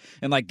got up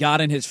and like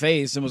got in his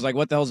face and was like,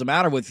 "What the hell's the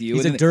matter with you?"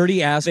 He's and a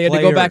dirty ass. They had to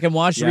go back and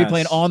watch the replay,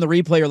 and on the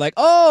replay, you're like,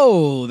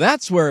 "Oh,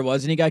 that's where it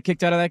was," and he got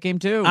kicked out of that game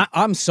too.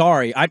 I'm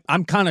sorry.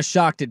 I'm kind of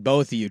shocked at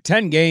both of you.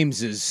 10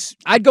 games is.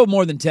 I'd go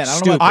more than 10. I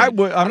don't know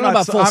about, I don't know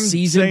about full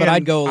season, but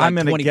I'd go like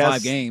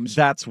 25 games.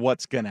 That's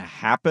what's going to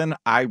happen.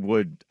 I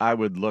would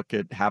look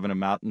at having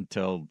him out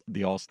until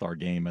the All-Star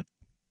game.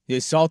 He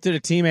assaulted a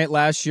teammate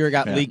last year,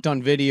 got leaked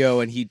on video,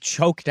 and he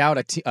choked out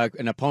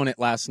an opponent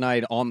last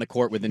night on the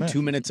court within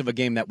 2 minutes of a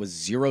game that was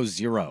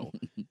 0-0.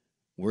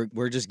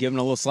 We're just giving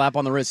a little slap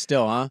on the wrist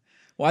still, huh?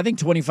 Well, I think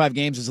 25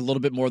 games is a little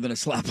bit more than a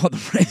slap on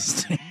the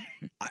wrist.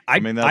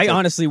 I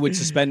honestly would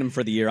suspend him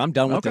for the year. I'm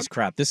done with this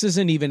crap. This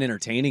isn't even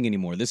entertaining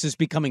anymore. This is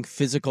becoming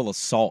physical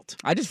assault.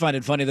 I just find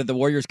it funny that the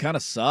Warriors kind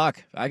of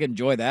suck. I can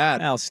enjoy that.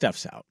 Well,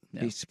 Steph's out.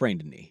 Yeah. He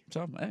sprained a knee.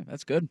 So, hey,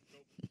 that's good.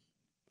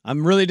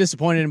 I'm really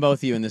disappointed in both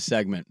of you in this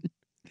segment. You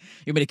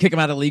want me to kick him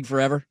out of the league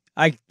forever?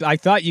 I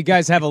thought you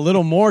guys have a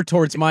little more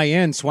towards my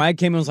end. Swag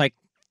came and was like,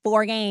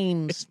 4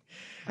 games.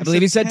 I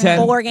believe he said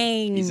 10. 4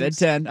 games. He said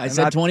 10. I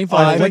said 25.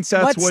 I think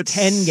that's what's what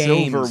 10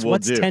 games?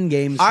 What's 10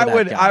 games for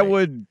that guy? I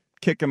would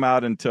kick him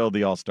out until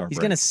the All-Star break. He's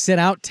going to sit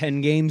out 10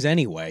 games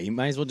anyway. You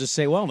might as well just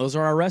say, well, those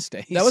are our rest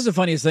days. That was the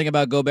funniest thing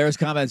about Gobert's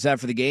comments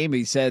after the game.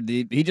 He said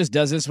he just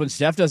does this when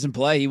Steph doesn't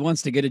play. He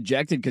wants to get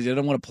ejected because he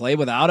doesn't want to play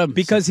without him.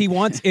 Because he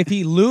wants, if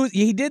he lose,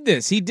 he did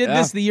this. He did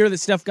this the year that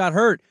Steph got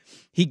hurt.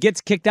 He gets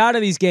kicked out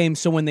of these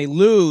games, so when they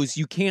lose,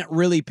 you can't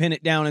really pin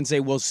it down and say,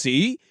 well,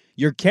 see,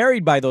 you're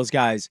carried by those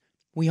guys.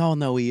 We all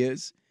know he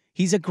is.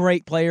 He's a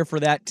great player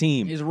for that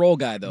team. He's a role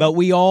guy, though. But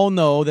we all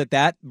know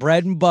that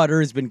bread and butter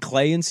has been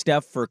Clay and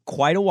Steph for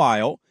quite a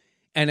while.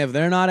 And if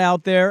they're not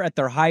out there at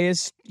their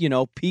highest,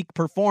 peak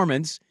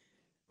performance,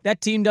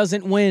 that team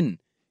doesn't win.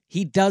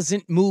 He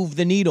doesn't move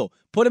the needle.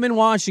 Put him in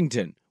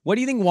Washington. What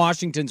do you think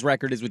Washington's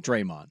record is with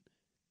Draymond?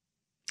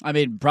 I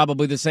mean,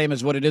 probably the same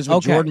as what it is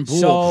with Jordan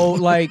Poole.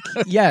 So,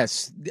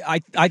 yes,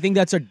 I think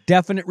that's a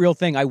definite real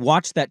thing. I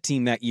watched that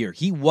team that year.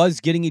 He was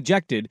getting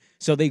ejected,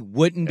 so they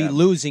wouldn't be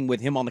losing with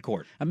him on the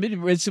court. I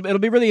mean, it'll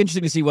be really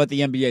interesting to see what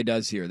the NBA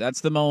does here. That's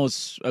the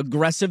most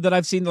aggressive that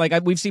I've seen.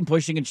 We've seen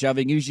pushing and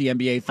shoving. Usually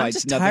NBA fights, I'm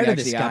just nothing tired of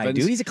actually this guy, happens.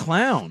 dude. He's a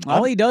clown.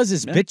 All he does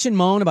is bitch and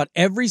moan about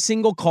every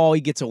single call.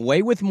 He gets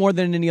away with more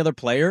than any other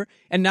player,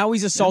 and now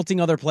he's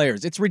assaulting other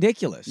players. It's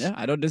ridiculous. Yeah,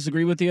 I don't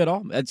disagree with you at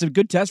all. It's a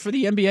good test for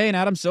the NBA and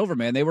Adam Silver,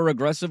 man. They were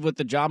aggressive with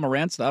the Ja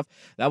Morant stuff.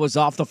 That was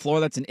off the floor.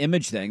 That's an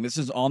image thing. This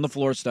is on the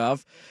floor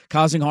stuff,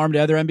 causing harm to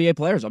other NBA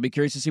players. I'll be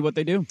curious to see what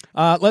they do.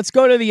 Let's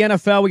go to the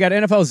NFL. We got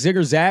NFL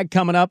Zigger Zag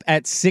coming up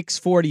at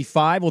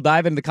 6:45. We'll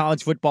dive into the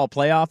college football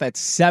playoff at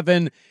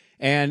 7.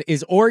 And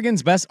is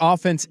Oregon's best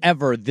offense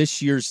ever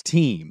this year's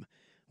team?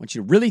 I want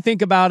you to really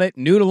think about it,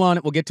 noodle on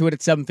it. We'll get to it at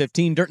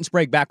 7:15. Dirt and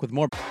Sprague back with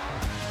more.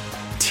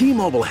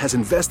 T-Mobile has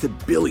invested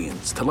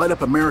billions to light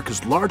up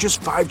America's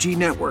largest 5G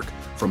network,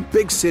 from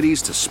big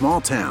cities to small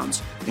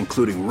towns,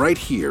 including right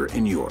here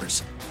in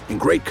yours. And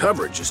great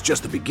coverage is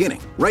just the beginning.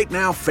 Right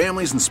now,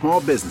 families and small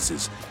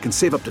businesses can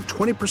save up to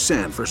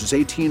 20% versus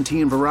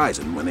AT&T and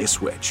Verizon when they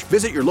switch.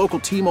 Visit your local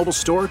T-Mobile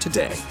store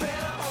today.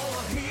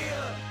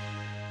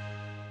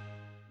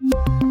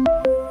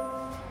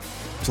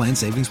 Plan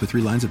savings with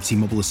 3 lines of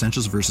T-Mobile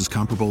Essentials versus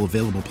comparable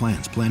available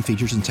plans. Plan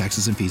features and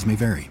taxes and fees may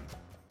vary.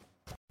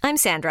 I'm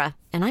Sandra,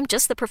 and I'm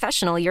just the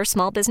professional your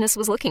small business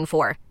was looking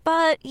for.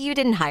 But you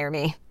didn't hire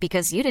me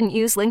because you didn't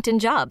use LinkedIn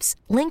Jobs.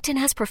 LinkedIn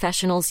has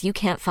professionals you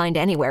can't find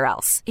anywhere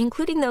else,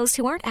 including those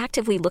who aren't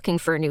actively looking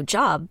for a new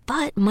job,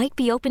 but might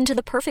be open to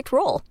the perfect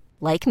role,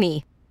 like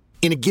me.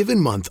 In a given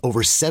month,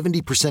 over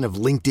 70% of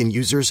LinkedIn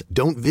users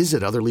don't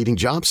visit other leading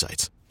job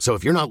sites. So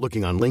if you're not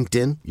looking on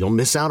LinkedIn, you'll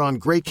miss out on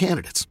great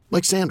candidates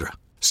like Sandra.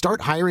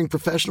 Start hiring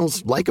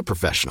professionals like a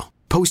professional.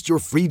 Post your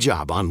free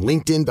job on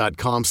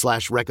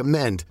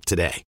linkedin.com/recommend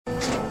today.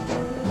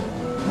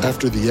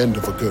 After the end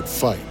of a good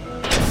fight,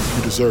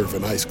 you deserve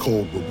an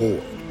ice-cold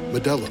reward.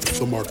 Modelo is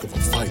the mark of a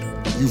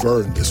fighter. You've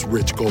earned this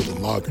rich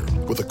golden lager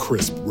with a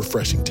crisp,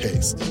 refreshing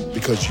taste.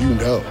 Because you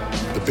know,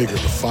 the bigger the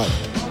fight,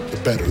 the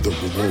better the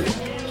reward.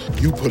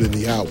 You put in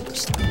the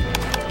hours,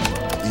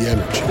 the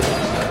energy,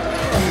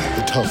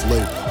 the tough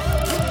labor.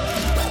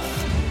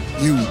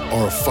 You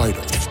are a fighter,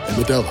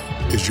 and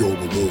Modelo is your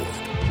reward.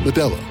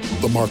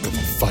 Modelo, the mark of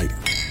a fighter.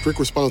 Drink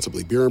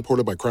responsibly. Beer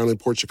imported by Crown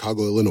Imports,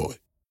 Chicago, Illinois.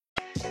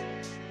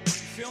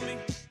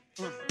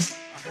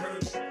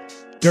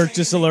 Dirk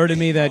just alerted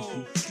me that,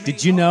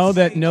 did you know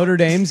that Notre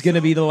Dame's going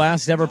to be the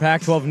last ever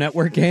Pac-12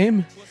 network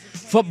game?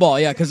 Football,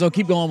 yeah, because they'll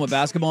keep going with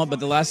basketball, but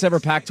the last ever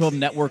Pac-12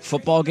 network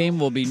football game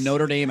will be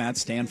Notre Dame at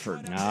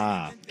Stanford.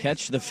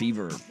 Catch the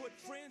fever.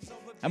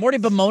 I'm already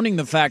bemoaning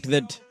the fact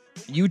that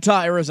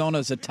Utah-Arizona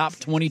is a top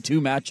 22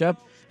 matchup,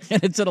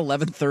 and it's at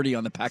 11:30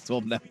 on the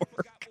Pac-12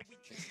 network.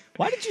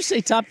 Why did you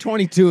say top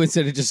 22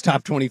 instead of just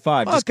top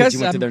 25? Just because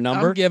you went to their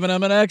number? I'm giving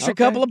them an extra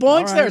couple of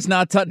points there. It's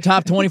not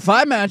top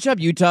 25 matchup.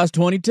 Utah's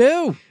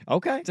 22.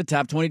 Okay. It's a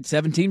top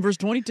 17 versus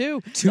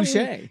 22. Touche.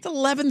 It's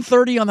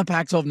 11:30 on the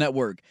Pac-12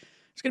 network.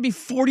 There's going to be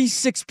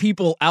 46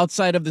 people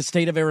outside of the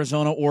state of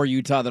Arizona or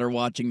Utah that are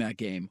watching that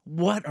game.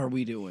 What are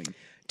we doing?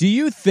 Do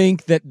you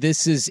think that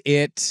this is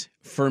it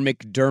for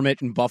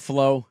McDermott in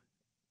Buffalo?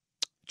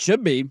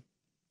 Should be.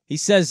 He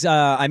says,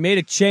 I made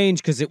a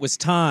change because it was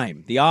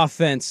time. The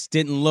offense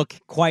didn't look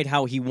quite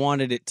how he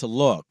wanted it to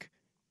look.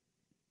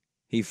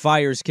 He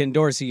fires Ken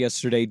Dorsey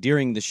yesterday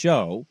during the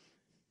show.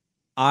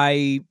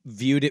 I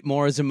viewed it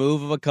more as a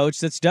move of a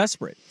coach that's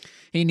desperate.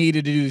 He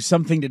needed to do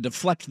something to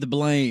deflect the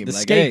blame. The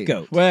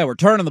scapegoat. Hey, well, we're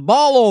turning the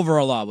ball over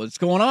a lot. What's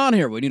going on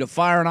here? We need to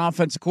fire an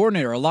offensive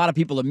coordinator. A lot of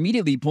people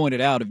immediately pointed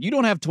out, if you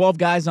don't have 12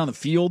 guys on the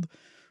field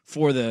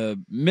for the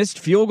missed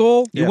field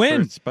goal, you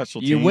win.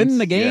 Special you teams. win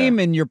the game,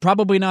 and you're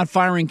probably not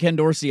firing Ken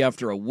Dorsey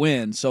after a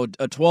win. So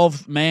a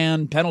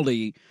 12-man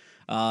penalty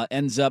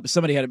ends up,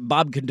 somebody had it,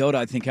 Bob Condota,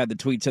 I think, had the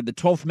tweet, said the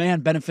 12th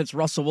man benefits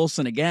Russell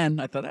Wilson again.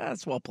 I thought,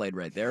 that's well played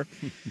right there.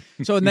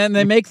 So and then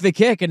they make the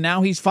kick, and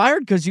now he's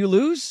fired because you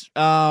lose.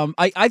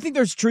 I think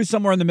there's truth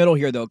somewhere in the middle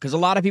here, though, because a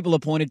lot of people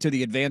have pointed to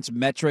the advanced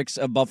metrics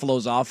of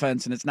Buffalo's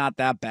offense, and it's not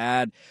that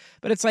bad.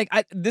 But it's like,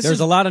 there's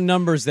a lot of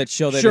numbers that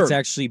show that it's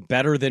actually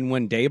better than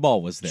when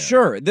Dayball was there.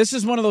 Sure. This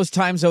is one of those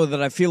times, though,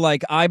 that I feel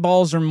like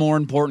eyeballs are more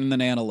important than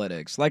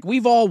analytics. Like,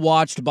 we've all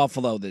watched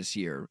Buffalo this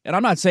year, and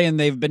I'm not saying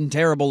they've been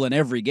terrible in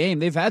every game.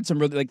 They've had some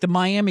really, like the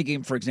Miami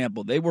game, for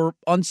example. They were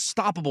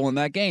unstoppable in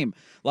that game.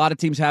 A lot of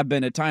teams have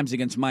been at times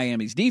against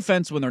Miami's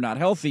defense when they're not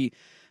healthy.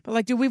 But,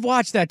 like, dude, we've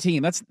watched that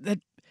team.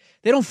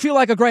 They don't feel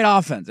like a great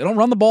offense. They don't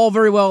run the ball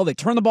very well. They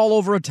turn the ball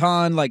over a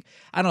ton. Like,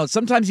 I don't know.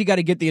 Sometimes you got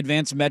to get the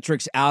advanced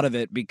metrics out of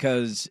it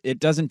because it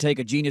doesn't take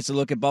a genius to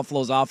look at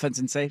Buffalo's offense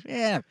and say,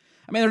 I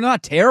mean, they're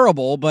not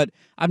terrible, but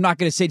I'm not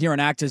going to sit here and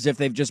act as if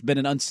they've just been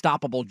an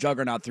unstoppable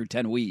juggernaut through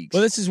 10 weeks.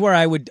 Well, this is where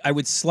I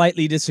would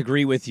slightly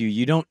disagree with you.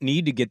 You don't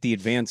need to get the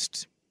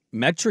advanced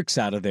metrics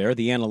out of there,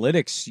 the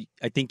analytics.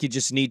 I think you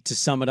just need to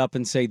sum it up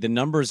and say the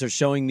numbers are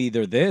showing me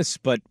they're this,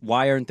 but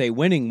why aren't they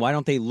winning? Why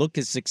don't they look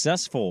as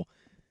successful?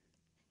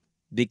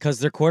 Because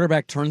their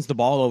quarterback turns the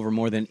ball over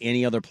more than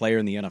any other player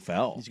in the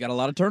NFL. He's got a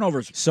lot of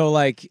turnovers. So,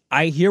 like,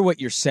 I hear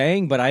what you're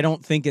saying, but I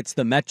don't think it's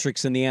the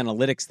metrics and the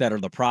analytics that are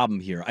the problem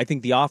here. I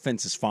think the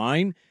offense is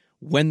fine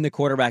when the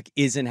quarterback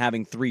isn't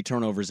having 3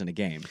 turnovers in a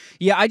game.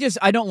 Yeah,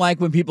 I don't like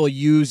when people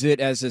use it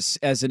as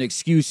an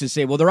excuse to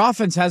say, well, their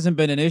offense hasn't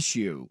been an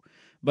issue.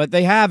 But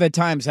they have at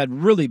times had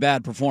really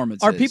bad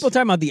performances. Are people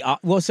talking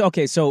about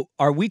so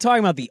are we talking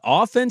about the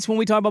offense when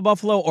we talk about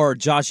Buffalo, or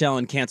Josh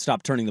Allen can't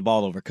stop turning the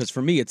ball over? Because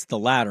for me, it's the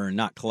latter and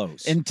not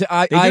close. And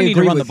they do need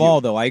to run the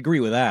ball, though. I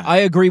agree with that. I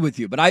agree with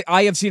you. But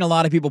I have seen a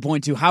lot of people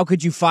point to, how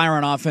could you fire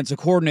an offensive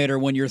coordinator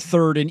when you're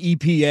third in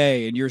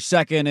EPA and you're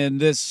second in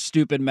this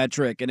stupid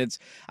metric? And it's,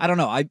 I don't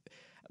know.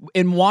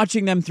 In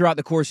watching them throughout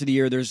the course of the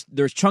year,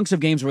 there's chunks of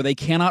games where they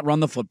cannot run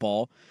the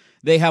football.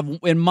 They have,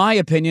 in my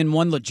opinion,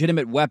 one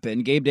legitimate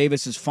weapon. Gabe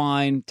Davis is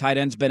fine. Tight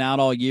end's been out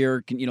all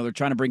year. They're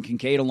trying to bring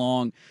Kincaid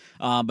along,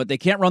 but they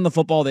can't run the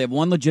football. They have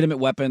one legitimate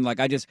weapon.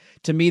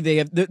 To me,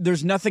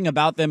 there's nothing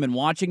about them in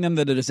watching them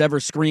that has ever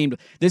screamed,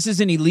 this is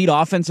an elite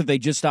offense if they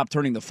just stop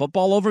turning the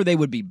football over. They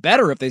would be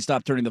better if they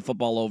stopped turning the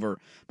football over,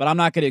 but I'm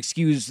not going to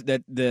excuse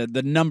that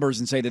the numbers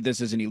and say that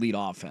this is an elite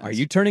offense. Are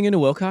you turning into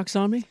Wilcox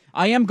on me?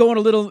 I am going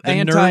a little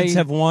nerds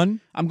have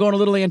won? I'm going a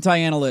little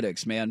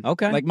anti-analytics, man.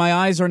 Okay. Like, my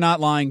eyes are not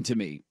lying to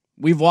me.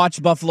 We've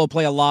watched Buffalo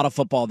play a lot of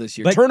football this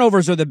year. But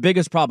turnovers are the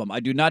biggest problem.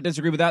 I do not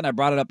disagree with that, and I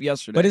brought it up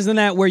yesterday. But isn't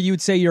that where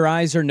you'd say your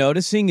eyes are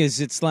noticing?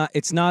 It's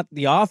not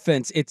the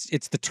offense, it's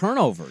the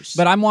turnovers.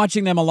 But I'm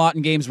watching them a lot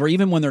in games where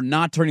even when they're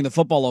not turning the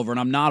football over, and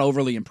I'm not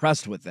overly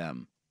impressed with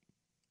them.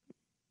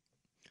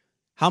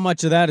 How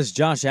much of that is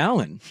Josh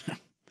Allen?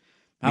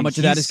 How much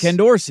of that is Ken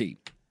Dorsey?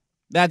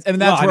 That's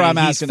where I'm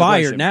asking. He's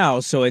fired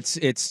now, so it's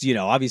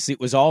obviously it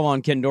was all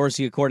on Ken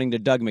Dorsey according to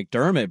Doug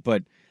McDermott,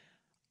 but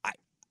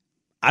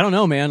I don't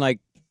know, man. Like,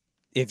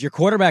 if your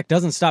quarterback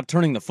doesn't stop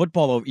turning the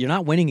football over, you're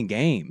not winning a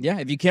game. Yeah,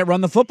 if you can't run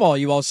the football,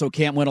 you also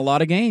can't win a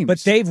lot of games. But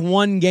they've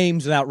won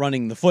games without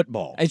running the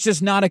football. It's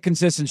just not a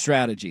consistent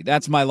strategy.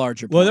 That's my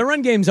larger point. Well, their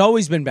run game's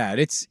always been bad.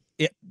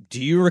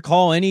 Do you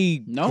recall any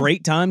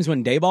great times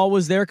when Dayball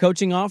was there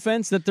coaching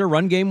offense that their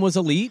run game was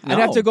elite? No.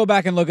 I'd have to go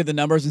back and look at the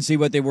numbers and see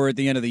what they were at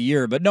the end of the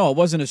year. But no, it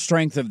wasn't a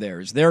strength of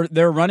theirs.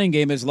 Their running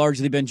game has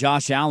largely been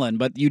Josh Allen,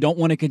 but you don't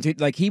want to continue.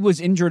 Like, he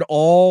was injured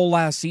all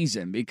last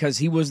season because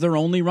he was their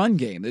only run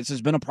game. This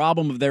has been a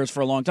problem of theirs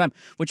for a long time,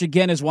 which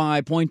again is why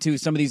I point to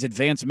some of these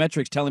advanced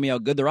metrics telling me how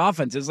good their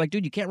offense is. Like,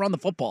 dude, you can't run the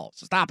football,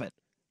 so stop it.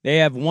 They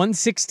have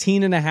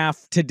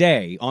 116.5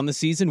 today on the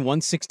season,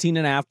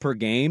 116.5 per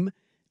game.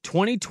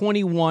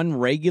 2021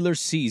 regular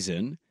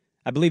season,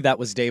 I believe that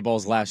was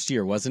Dayball's last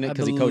year, wasn't it?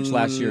 Because he coached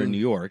last year in New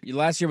York.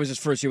 Last year was his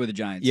first year with the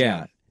Giants.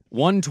 Yeah.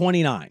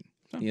 129.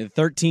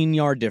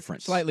 13-yard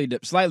difference.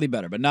 Slightly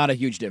better, but not a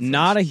huge difference.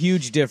 Not a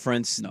huge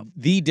difference. No.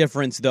 The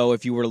difference, though,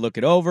 if you were to look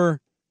it over,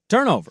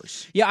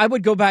 turnovers. Yeah, I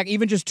would go back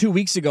even just 2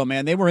 weeks ago,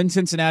 man. They were in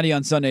Cincinnati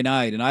on Sunday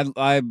night, and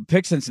I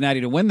picked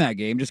Cincinnati to win that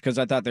game just because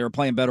I thought they were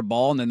playing better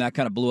ball, and then that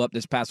kind of blew up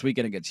this past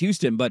weekend against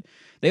Houston. But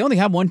they only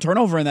had one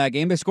turnover in that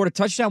game. They scored a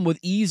touchdown with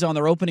ease on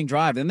their opening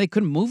drive. Then they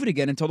couldn't move it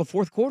again until the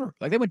fourth quarter.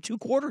 Like, they went 2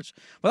 quarters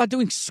without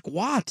doing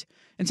squat.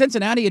 And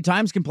Cincinnati at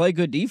times can play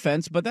good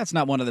defense, but that's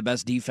not one of the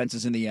best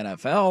defenses in the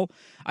NFL.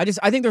 I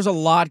think there's a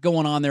lot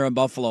going on there in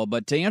Buffalo.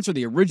 But to answer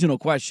the original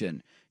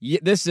question,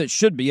 this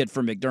should be it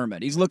for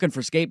McDermott. He's looking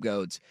for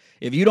scapegoats.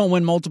 If you don't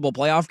win multiple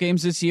playoff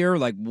games this year,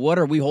 like, what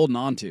are we holding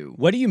on to?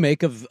 What do you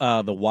make of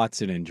the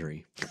Watson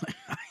injury?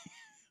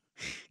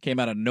 Came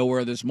out of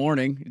nowhere this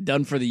morning.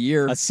 Done for the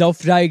year. A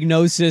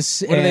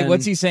self-diagnosis.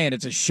 What's he saying?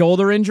 It's a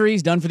shoulder injury?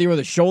 He's done for the year with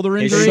a shoulder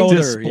injury?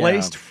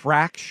 Displaced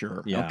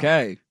fracture. Yeah.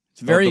 Okay. It's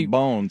very the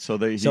bone. So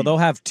they'll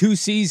have 2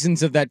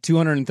 seasons of that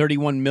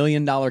 $231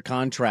 million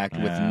contract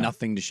with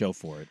nothing to show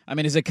for it. I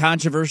mean, is it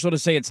controversial to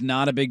say it's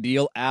not a big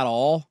deal at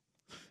all?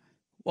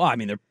 Well, I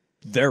mean,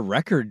 their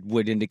record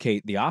would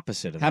indicate the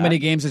opposite of that. How many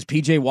games has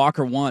P.J.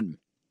 Walker won?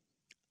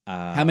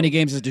 How many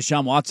games has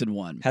Deshaun Watson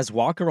won? Has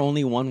Walker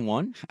only won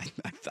one?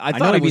 I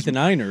know he beat the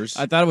Niners.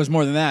 I thought it was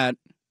more than that.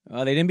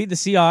 They didn't beat the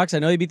Seahawks. I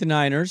know they beat the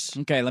Niners.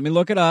 Okay, let me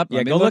look it up.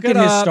 Yeah, go look at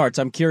his starts.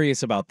 I'm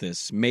curious about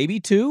this. Maybe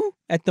 2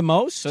 at the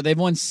most. So they've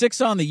won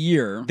 6 on the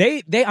year.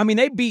 They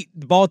beat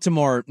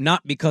Baltimore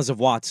not because of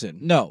Watson.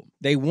 No.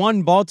 They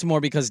won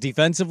Baltimore because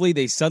defensively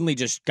they suddenly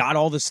just got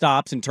all the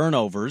stops and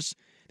turnovers.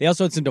 They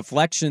also had some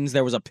deflections.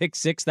 There was a pick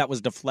 6 that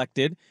was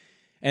deflected.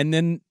 And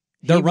then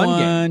their run game.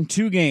 He won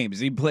 2 games.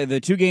 He played the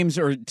 2 games,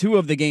 or 2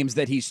 of the games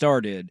that he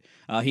started.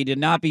 He did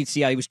not beat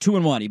Seattle. He was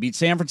 2-1. He beat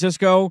San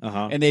Francisco,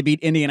 and they beat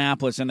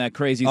Indianapolis in that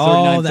crazy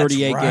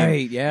 39-38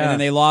 game. Yeah. And then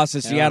they lost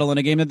to Seattle in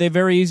a game that they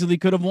very easily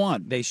could have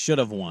won. They should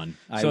have won.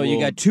 So you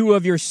got 2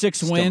 of your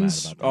 6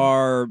 wins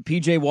are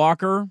P.J.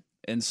 Walker,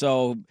 and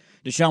so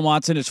Deshaun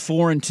Watson is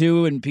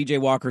 4-2, and P.J.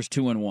 Walker's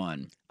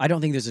 2-1. I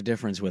don't think there's a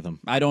difference with them.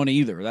 I don't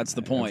either. That's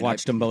the point. I've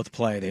watched them both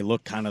play. They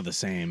look kind of the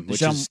same,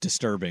 which is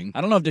disturbing. I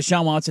don't know if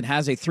Deshaun Watson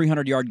has a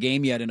 300-yard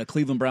game yet in a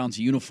Cleveland Browns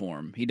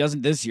uniform. He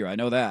doesn't this year. I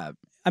know that.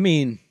 I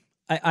mean,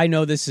 I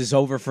know this is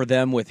over for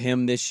them with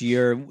him this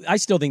year. I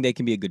still think they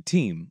can be a good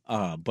team,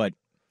 but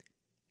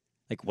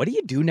like, what do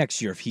you do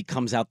next year if he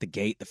comes out the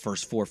gate the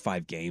first 4 or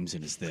 5 games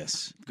and is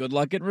this? Good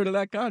luck getting rid of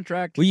that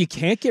contract. Well, you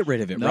can't get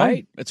rid of it,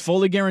 right? It's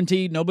fully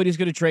guaranteed. Nobody's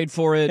going to trade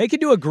for it. They can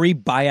do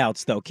agreed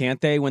buyouts, though, can't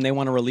they? When they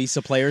want to release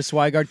a player,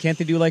 Swigard, can't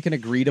they do like an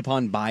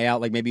agreed-upon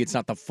buyout? Like maybe it's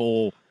not the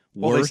full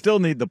Well, they still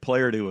need the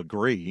player to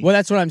agree. Well,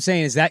 that's what I'm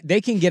saying, is that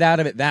they can get out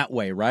of it that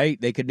way, right?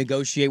 They could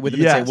negotiate with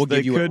him and say, we'll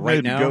give you it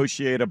right now. They could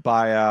negotiate a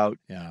buyout.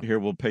 Yeah. Here,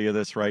 we'll pay you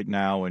this right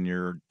now, and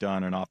you're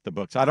done and off the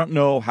books. I don't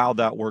know how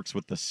that works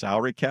with the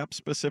salary cap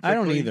specifically. I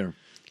don't either.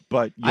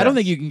 But yes. I don't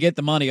think you can get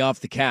the money off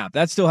the cap.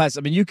 That still has.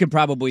 I mean, you can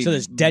probably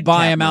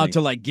buy him out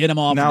to like get him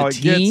off the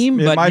team.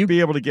 It but might be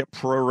able to get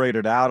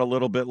prorated out a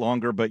little bit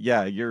longer. But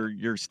yeah,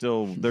 you're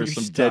still there's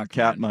some dead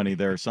cap money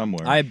there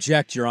somewhere. I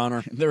object, Your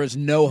Honor. There is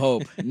no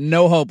hope.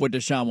 No hope with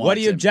Deshaun Watson. What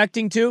are you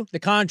objecting to? The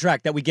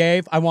contract that we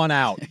gave. I want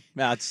out.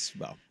 That's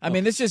well. I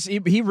mean, this just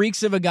he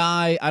reeks of a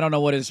guy. I don't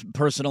know what his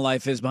personal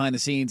life is behind the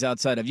scenes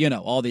outside of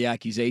all the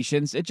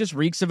accusations. It just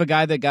reeks of a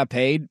guy that got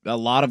paid a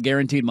lot of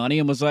guaranteed money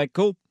and was like,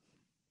 cool.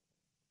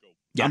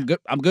 Yeah.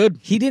 I'm good.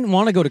 He didn't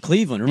want to go to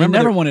Cleveland. Remember,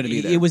 he never wanted to be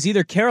there. It was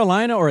either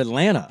Carolina or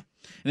Atlanta.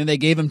 And then they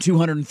gave him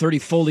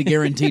 $230 fully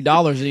guaranteed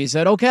dollars, and he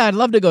said, "Okay, I'd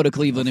love to go to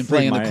Cleveland and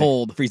play in the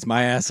cold." Freeze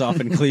my ass off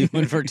in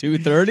Cleveland for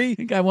 $230.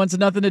 The guy wants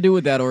nothing to do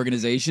with that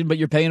organization, but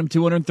you're paying him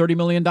 $230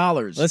 million.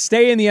 Let's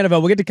stay in the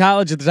NFL. We'll get to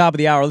college at the top of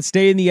the hour. Let's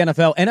stay in the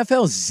NFL.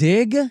 NFL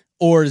zig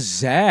or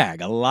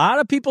zag? A lot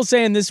of people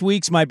saying this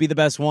week's might be the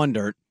best one,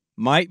 Dirt.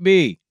 Might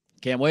be.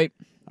 Can't wait.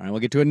 All right, we'll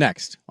get to it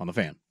next on The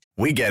Fan.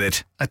 We get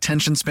it.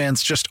 Attention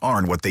spans just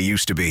aren't what they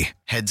used to be.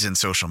 Heads in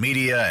social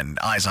media and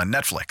eyes on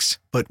Netflix.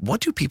 But what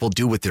do people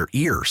do with their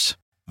ears?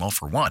 Well,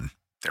 for one,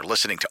 they're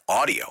listening to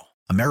audio.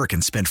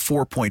 Americans spend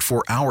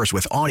 4.4 hours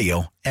with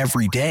audio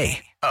every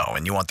day. Oh,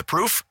 and you want the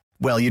proof?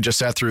 Well, you just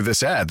sat through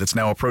this ad that's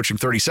now approaching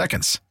 30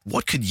 seconds.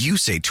 What could you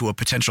say to a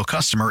potential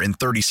customer in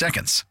 30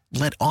 seconds?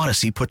 Let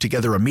Odyssey put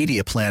together a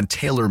media plan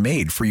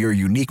tailor-made for your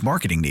unique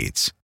marketing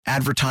needs.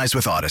 Advertise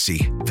with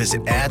Odyssey.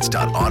 Visit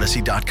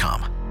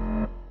ads.odyssey.com.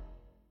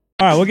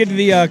 All right, we'll get to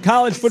the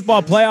college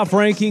football playoff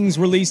rankings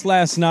released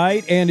last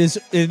night. And is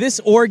this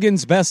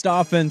Oregon's best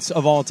offense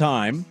of all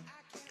time?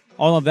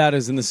 All of that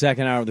is in the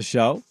second hour of the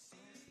show.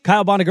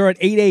 Kyle Bonnegar at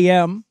 8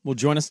 a.m. will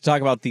join us to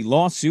talk about the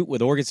lawsuit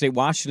with Oregon State,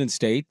 Washington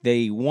State.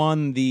 They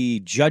won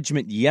the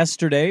judgment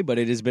yesterday, but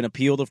it has been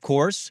appealed, of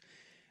course.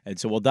 And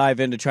so we'll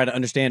dive in to try to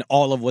understand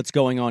all of what's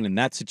going on in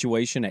that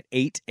situation at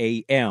 8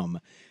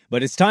 a.m.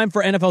 But it's time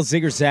for NFL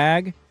Zig or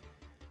Zag.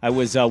 I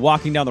was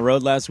walking down the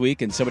road last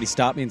week, and somebody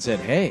stopped me and said,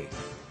 hey,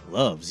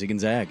 love Zig and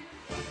Zag.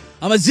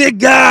 I'm a Zig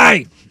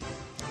guy!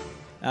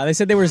 They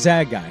said they were a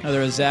Zag guy. Oh,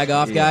 they're a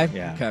Zag-off guy?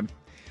 Yeah. Okay.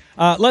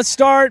 Let's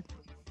start.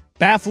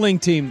 Baffling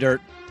team,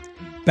 Dirt.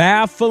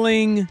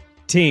 Baffling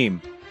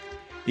team.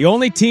 The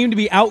only team to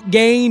be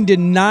outgained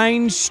in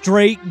 9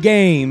 straight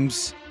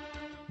games,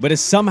 but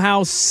is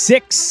somehow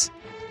 6-3.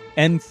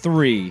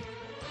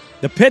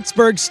 The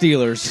Pittsburgh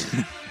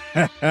Steelers.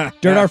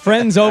 Dirt, our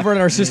friends over at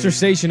our sister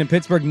station in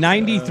Pittsburgh,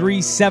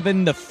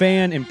 93.7 The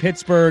Fan in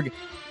Pittsburgh,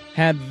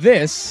 had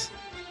this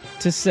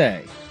to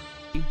say.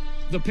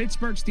 The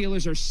Pittsburgh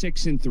Steelers are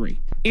 6-3.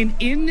 And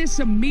in this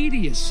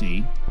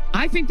immediacy,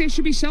 I think they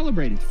should be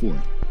celebrated for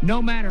it,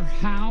 no matter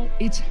how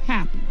it's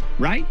happened,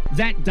 right?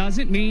 That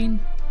doesn't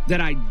mean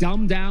that I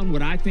dumb down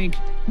what I think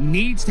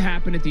needs to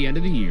happen at the end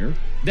of the year.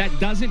 That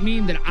doesn't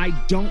mean that I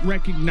don't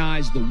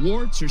recognize the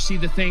warts or see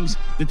the things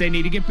that they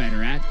need to get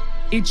better at.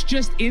 It's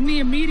just in the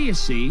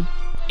immediacy,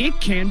 it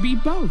can be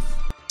both.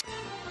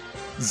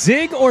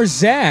 Zig or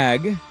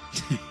Zag,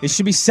 it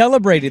should be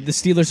celebrated. The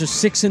Steelers are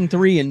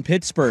 6-3 in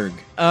Pittsburgh.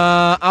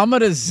 I'm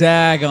gonna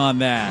zag on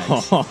that.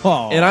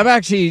 And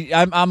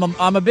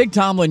I'm a big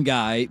Tomlin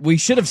guy. We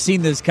should have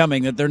seen this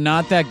coming, that they're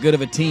not that good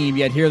of a team,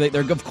 yet here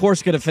they're of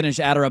course going to finish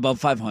at or above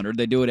 500.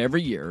 They do it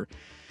every year.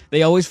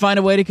 They always find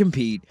a way to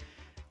compete.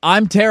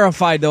 I'm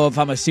terrified, though, if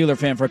I'm a Steeler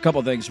fan, for a couple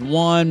of things.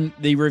 One,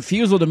 the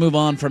refusal to move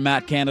on from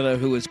Matt Canada,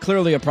 who is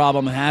clearly a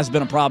problem and has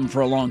been a problem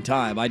for a long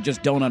time. I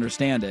just don't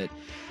understand it.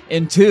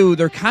 And two,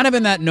 they're kind of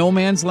in that no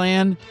man's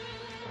land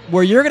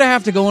where you're going to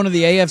have to go into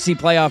the AFC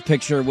playoff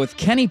picture with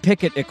Kenny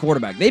Pickett at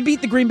quarterback. They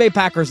beat the Green Bay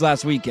Packers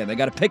last weekend. They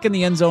got a pick in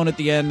the end zone at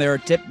the end there, a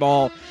tip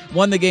ball,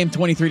 won the game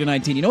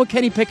 23-19. You know what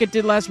Kenny Pickett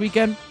did last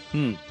weekend?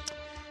 He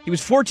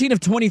was 14 of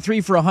 23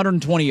 for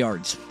 120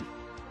 yards.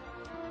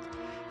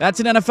 That's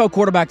an NFL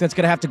quarterback that's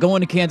going to have to go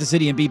into Kansas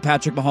City and beat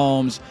Patrick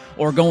Mahomes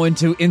or go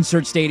into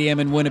Insert Stadium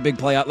and win a big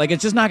playoff. Like,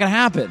 it's just not going to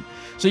happen.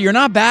 So you're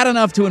not bad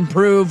enough to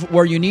improve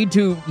where you need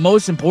to,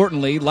 most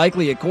importantly,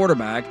 likely at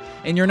quarterback,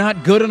 and you're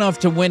not good enough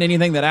to win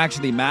anything that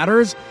actually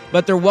matters,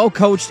 but they're well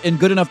coached and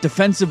good enough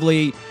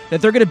defensively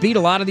that they're going to beat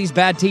a lot of these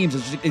bad teams.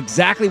 It's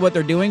exactly what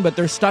they're doing, but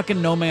they're stuck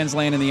in no man's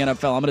land in the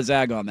NFL. I'm going to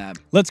zag on that.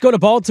 Let's go to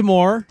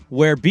Baltimore,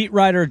 where beat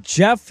writer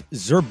Jeff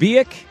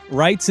Zerbiak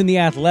writes in The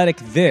Athletic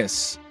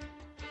this.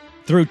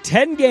 Through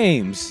 10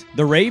 games,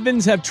 the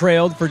Ravens have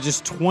trailed for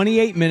just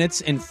 28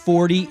 minutes and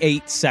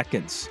 48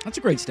 seconds. That's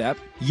a great stat.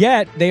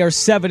 Yet, they are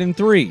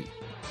 7-3.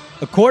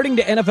 According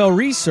to NFL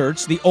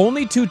research, the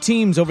only 2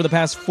 teams over the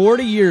past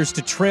 40 years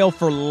to trail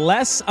for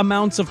less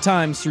amounts of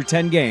times through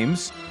 10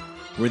 games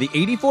were the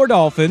 84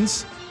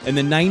 Dolphins and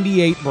the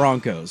 98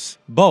 Broncos.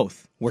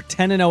 Both were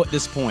 10-0 at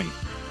this point.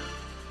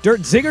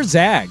 Dirt, Zig or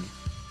Zag,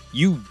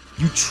 you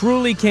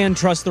truly can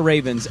trust the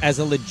Ravens as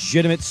a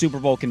legitimate Super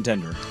Bowl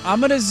contender. I'm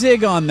going to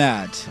zig on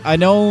that. I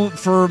know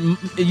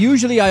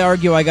usually I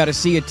argue I got to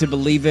see it to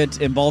believe it,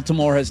 and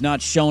Baltimore has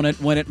not shown it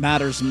when it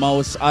matters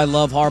most. I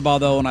love Harbaugh,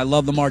 though, and I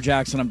love Lamar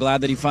Jackson. I'm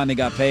glad that he finally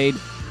got paid.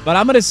 But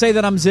I'm going to say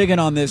that I'm zigging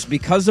on this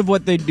because of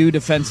what they do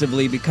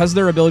defensively, because of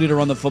their ability to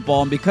run the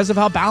football, and because of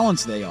how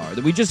balanced they are.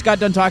 We just got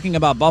done talking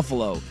about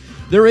Buffalo.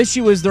 Their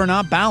issue is they're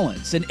not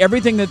balanced, and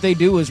everything that they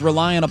do is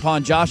relying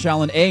upon Josh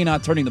Allen, A,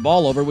 not turning the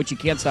ball over, which he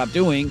can't stop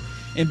doing,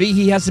 and B,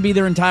 he has to be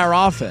their entire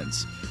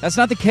offense. That's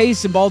not the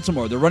case in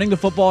Baltimore. They're running the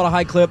football at a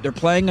high clip. They're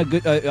playing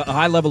a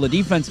high level of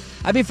defense.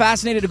 I'd be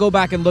fascinated to go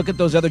back and look at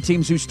those other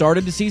teams who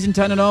started the season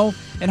 10-0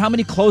 and how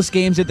many close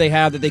games did they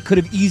have that they could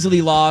have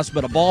easily lost,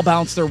 but a ball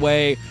bounced their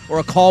way or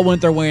a call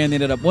went their way and they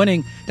ended up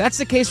winning. That's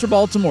the case for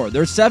Baltimore.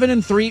 They're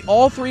 7-3.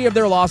 All 3 of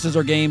their losses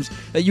are games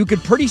that you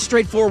could pretty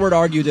straightforward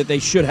argue that they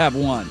should have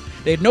won.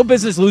 They had no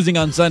business losing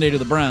on Sunday to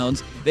the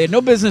Browns. They had no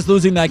business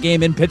losing that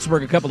game in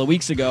Pittsburgh a couple of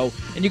weeks ago.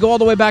 And you go all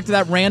the way back to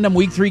that random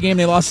Week 3 game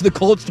they lost to the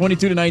Colts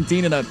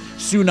 22-19 in a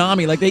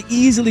tsunami. Like, they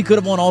easily could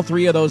have won all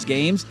 3 of those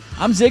games.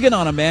 I'm zigging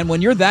on them, man. When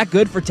you're that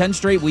good for 10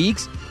 straight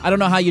weeks, I don't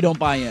know how you don't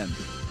buy in.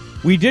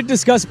 We did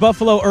discuss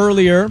Buffalo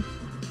earlier.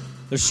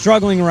 They're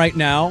struggling right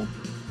now.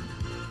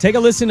 Take a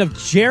listen of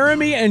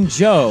Jeremy and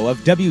Joe of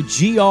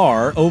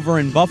WGR over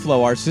in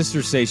Buffalo, our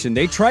sister station.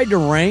 They tried to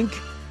rank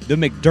the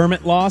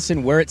McDermott loss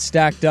and where it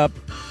stacked up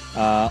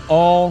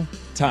all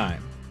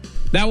time.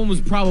 That one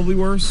was probably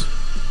worse.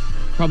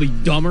 Probably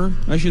dumber,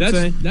 I should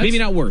say. Maybe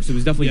not worse. It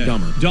was definitely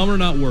dumber. Dumber,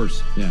 not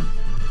worse. Yeah.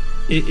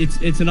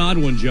 It's an odd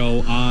one,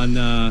 Joe. I'm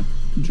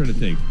trying to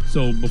think.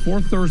 So before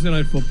Thursday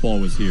Night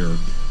Football was here,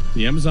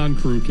 the Amazon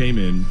crew came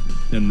in,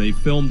 and they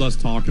filmed us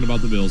talking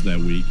about the Bills that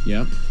week.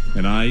 Yep.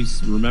 And I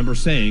remember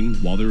saying,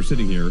 while they were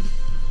sitting here,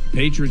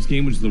 Patriots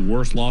game was the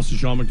worst loss of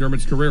Sean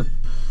McDermott's career.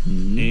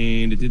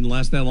 and it didn't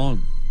last that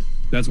long.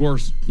 That's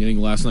worse. You think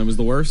last night was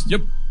the worst?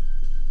 Yep.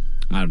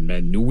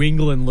 Man, New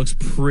England looks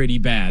pretty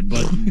bad,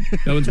 but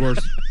that one's worse.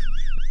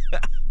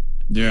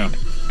 Yeah.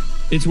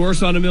 It's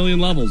worse on a million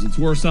levels. It's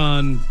worse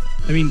on,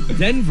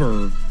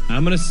 Denver,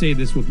 I'm going to say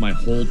this with my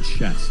whole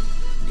chest.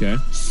 Okay?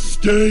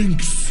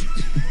 Stinks.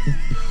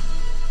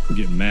 I'm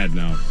getting mad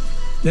now.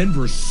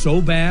 Denver's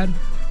so bad,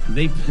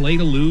 they play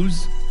to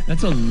lose.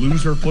 That's a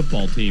loser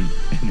football team,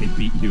 and they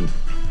beat you.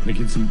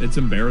 It's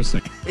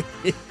embarrassing.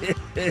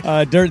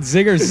 Dirt,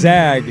 zig or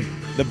zag?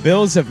 The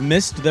Bills have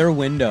missed their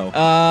window.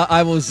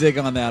 I will zig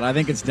on that. I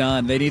think it's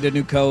done. They need a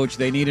new coach.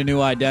 They need a new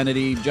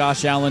identity.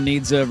 Josh Allen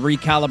needs a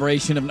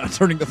recalibration of not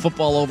turning the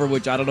football over,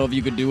 which I don't know if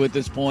you could do at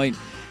this point.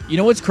 You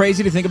know what's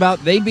crazy to think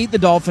about? They beat the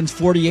Dolphins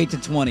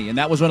 48-20, and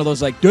that was one of those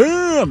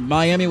damn,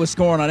 Miami was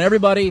scoring on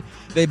everybody.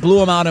 They blew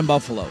them out in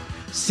Buffalo.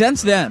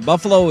 Since then,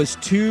 Buffalo is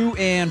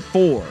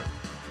 2-4.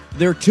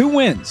 Their 2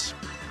 wins.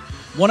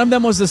 One of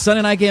them was the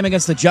Sunday night game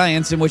against the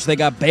Giants, in which they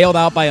got bailed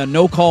out by a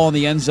no call in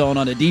the end zone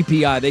on a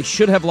DPI. They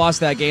should have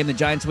lost that game. The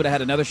Giants would have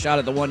had another shot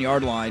at the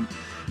 1-yard line.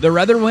 Their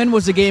other win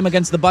was the game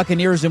against the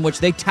Buccaneers, in which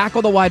they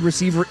tackled the wide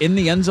receiver in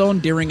the end zone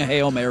during a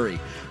Hail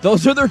Mary.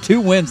 Those are their 2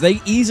 wins. They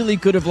easily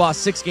could have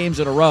lost 6 games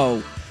in a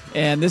row,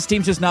 and this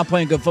team's just not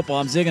playing good football.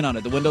 I'm zigging on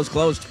it. The window's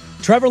closed.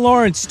 Trevor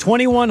Lawrence,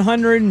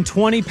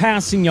 2,120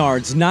 passing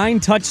yards, 9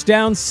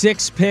 touchdowns,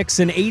 6 picks,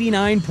 an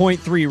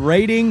 89.3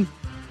 rating.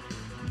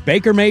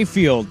 Baker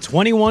Mayfield,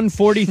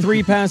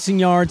 2,143 passing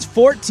yards,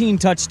 14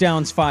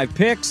 touchdowns, 5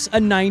 picks, a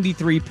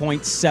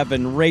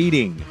 93.7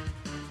 rating.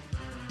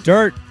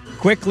 Dirt,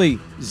 quickly,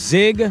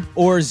 zig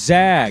or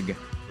zag?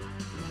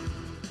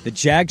 The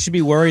Jags should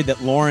be worried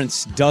that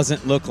Lawrence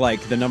doesn't look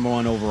like the number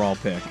 1 overall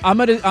pick. I'm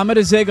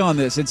gonna zig on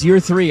this. It's year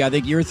 3. I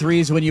think year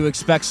 3 is when you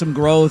expect some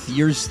growth.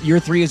 Year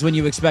 3 is when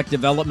you expect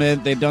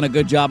development. They've done a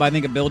good job, I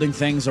think, of building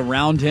things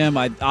around him.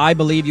 I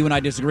believe you and I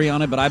disagree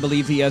on it, but I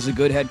believe he has a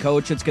good head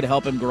coach that's going to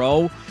help him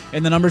grow.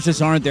 And the numbers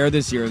just aren't there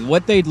this year.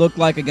 What they looked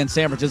like against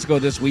San Francisco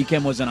this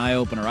weekend was an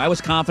eye-opener. I was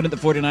confident the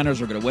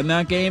 49ers were going to win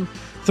that game.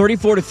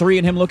 34-3,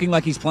 and him looking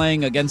like he's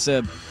playing against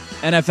a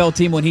NFL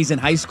team when he's in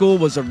high school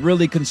was a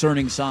really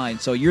concerning sign.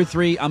 So year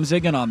 3, I'm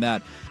zigging on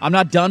that. I'm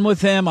not done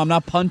with him. I'm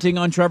not punting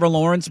on Trevor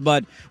Lawrence,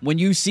 but when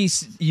you see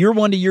year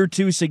 1 to year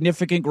 2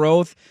 significant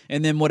growth,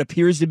 and then what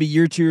appears to be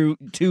year 2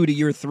 to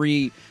year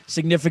 3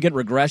 significant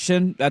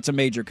regression, that's a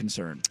major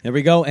concern. There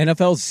we go.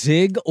 NFL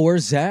zig or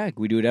zag.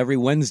 We do it every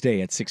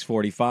Wednesday at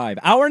 6:45.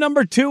 Hour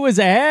number 2 is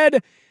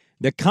ahead.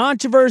 The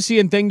controversy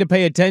and thing to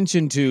pay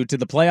attention to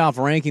the playoff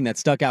ranking that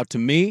stuck out to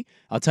me.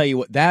 I'll tell you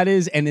what that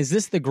is. And is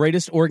this the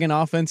greatest Oregon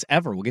offense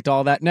ever? We'll get to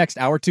all that next.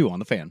 Hour 2 on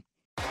The Fan.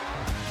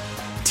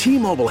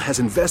 T-Mobile has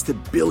invested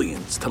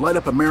billions to light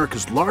up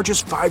America's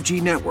largest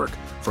 5G network,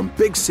 from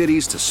big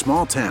cities to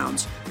small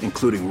towns,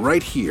 including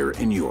right here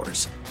in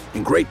yours.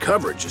 And great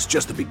coverage is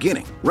just the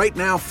beginning. Right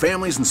now,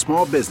 families and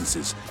small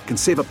businesses can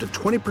save up to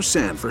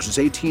 20% versus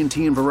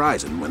AT&T and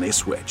Verizon when they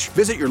switch.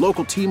 Visit your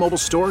local T-Mobile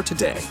store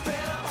today.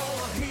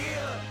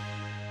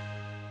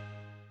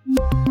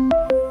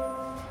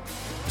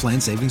 Plan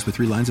savings with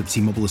 3 lines of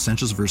T-Mobile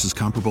Essentials versus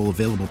comparable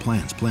available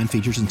plans. Plan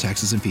features and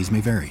taxes and fees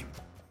may vary.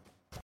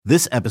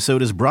 This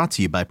episode is brought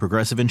to you by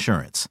Progressive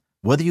Insurance.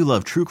 Whether you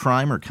love true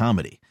crime or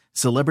comedy,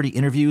 celebrity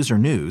interviews or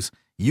news,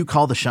 you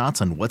call the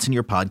shots on what's in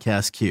your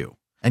podcast queue.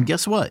 And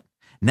guess what?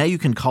 Now you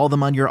can call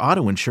them on your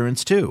auto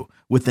insurance too,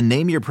 with the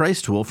Name Your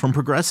Price tool from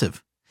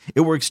Progressive.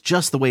 It works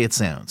just the way it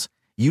sounds.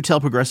 You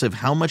tell Progressive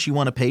how much you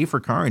want to pay for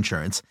car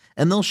insurance,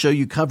 and they'll show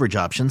you coverage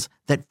options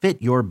that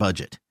fit your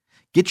budget.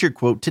 Get your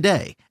quote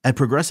today at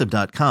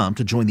Progressive.com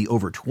to join the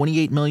over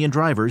 28 million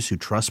drivers who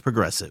trust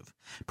Progressive.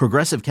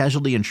 Progressive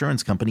Casualty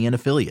Insurance Company and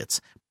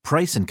Affiliates.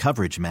 Price and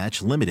coverage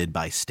match limited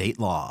by state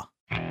law.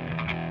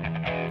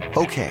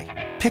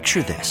 Okay,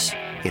 picture this.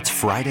 It's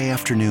Friday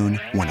afternoon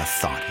when a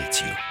thought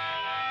hits you.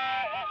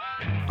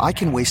 I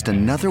can waste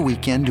another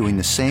weekend doing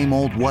the same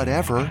old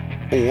whatever,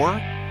 or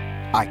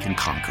I can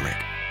conquer it.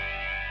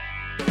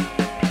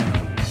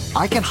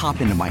 I can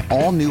hop into my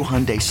all-new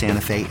Hyundai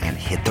Santa Fe and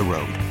hit the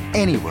road.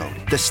 Any road.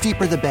 The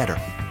steeper, the better.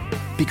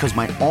 Because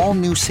my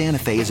all-new Santa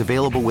Fe is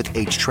available with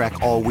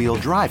H-Track all-wheel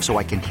drive, so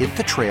I can hit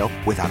the trail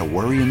without a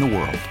worry in the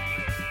world.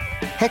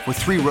 Heck, with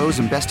 3 rows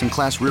and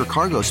best-in-class rear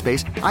cargo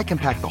space, I can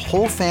pack the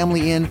whole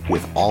family in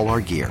with all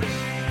our gear.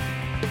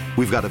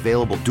 We've got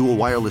available dual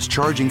wireless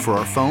charging for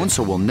our phones,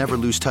 so we'll never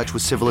lose touch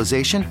with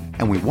civilization,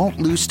 and we won't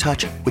lose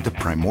touch with the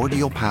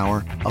primordial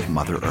power of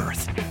Mother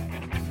Earth.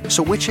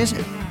 So which is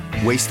it?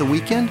 Waste the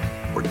weekend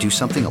or do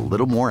something a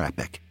little more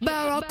epic?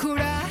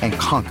 And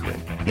conquer it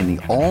in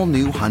the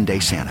all-new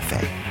Hyundai Santa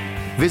Fe.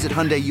 Visit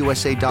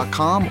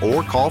HyundaiUSA.com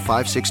or call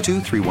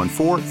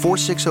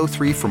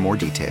 562-314-4603 for more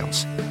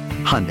details.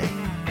 Hyundai,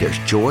 there's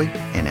joy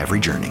in every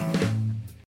journey.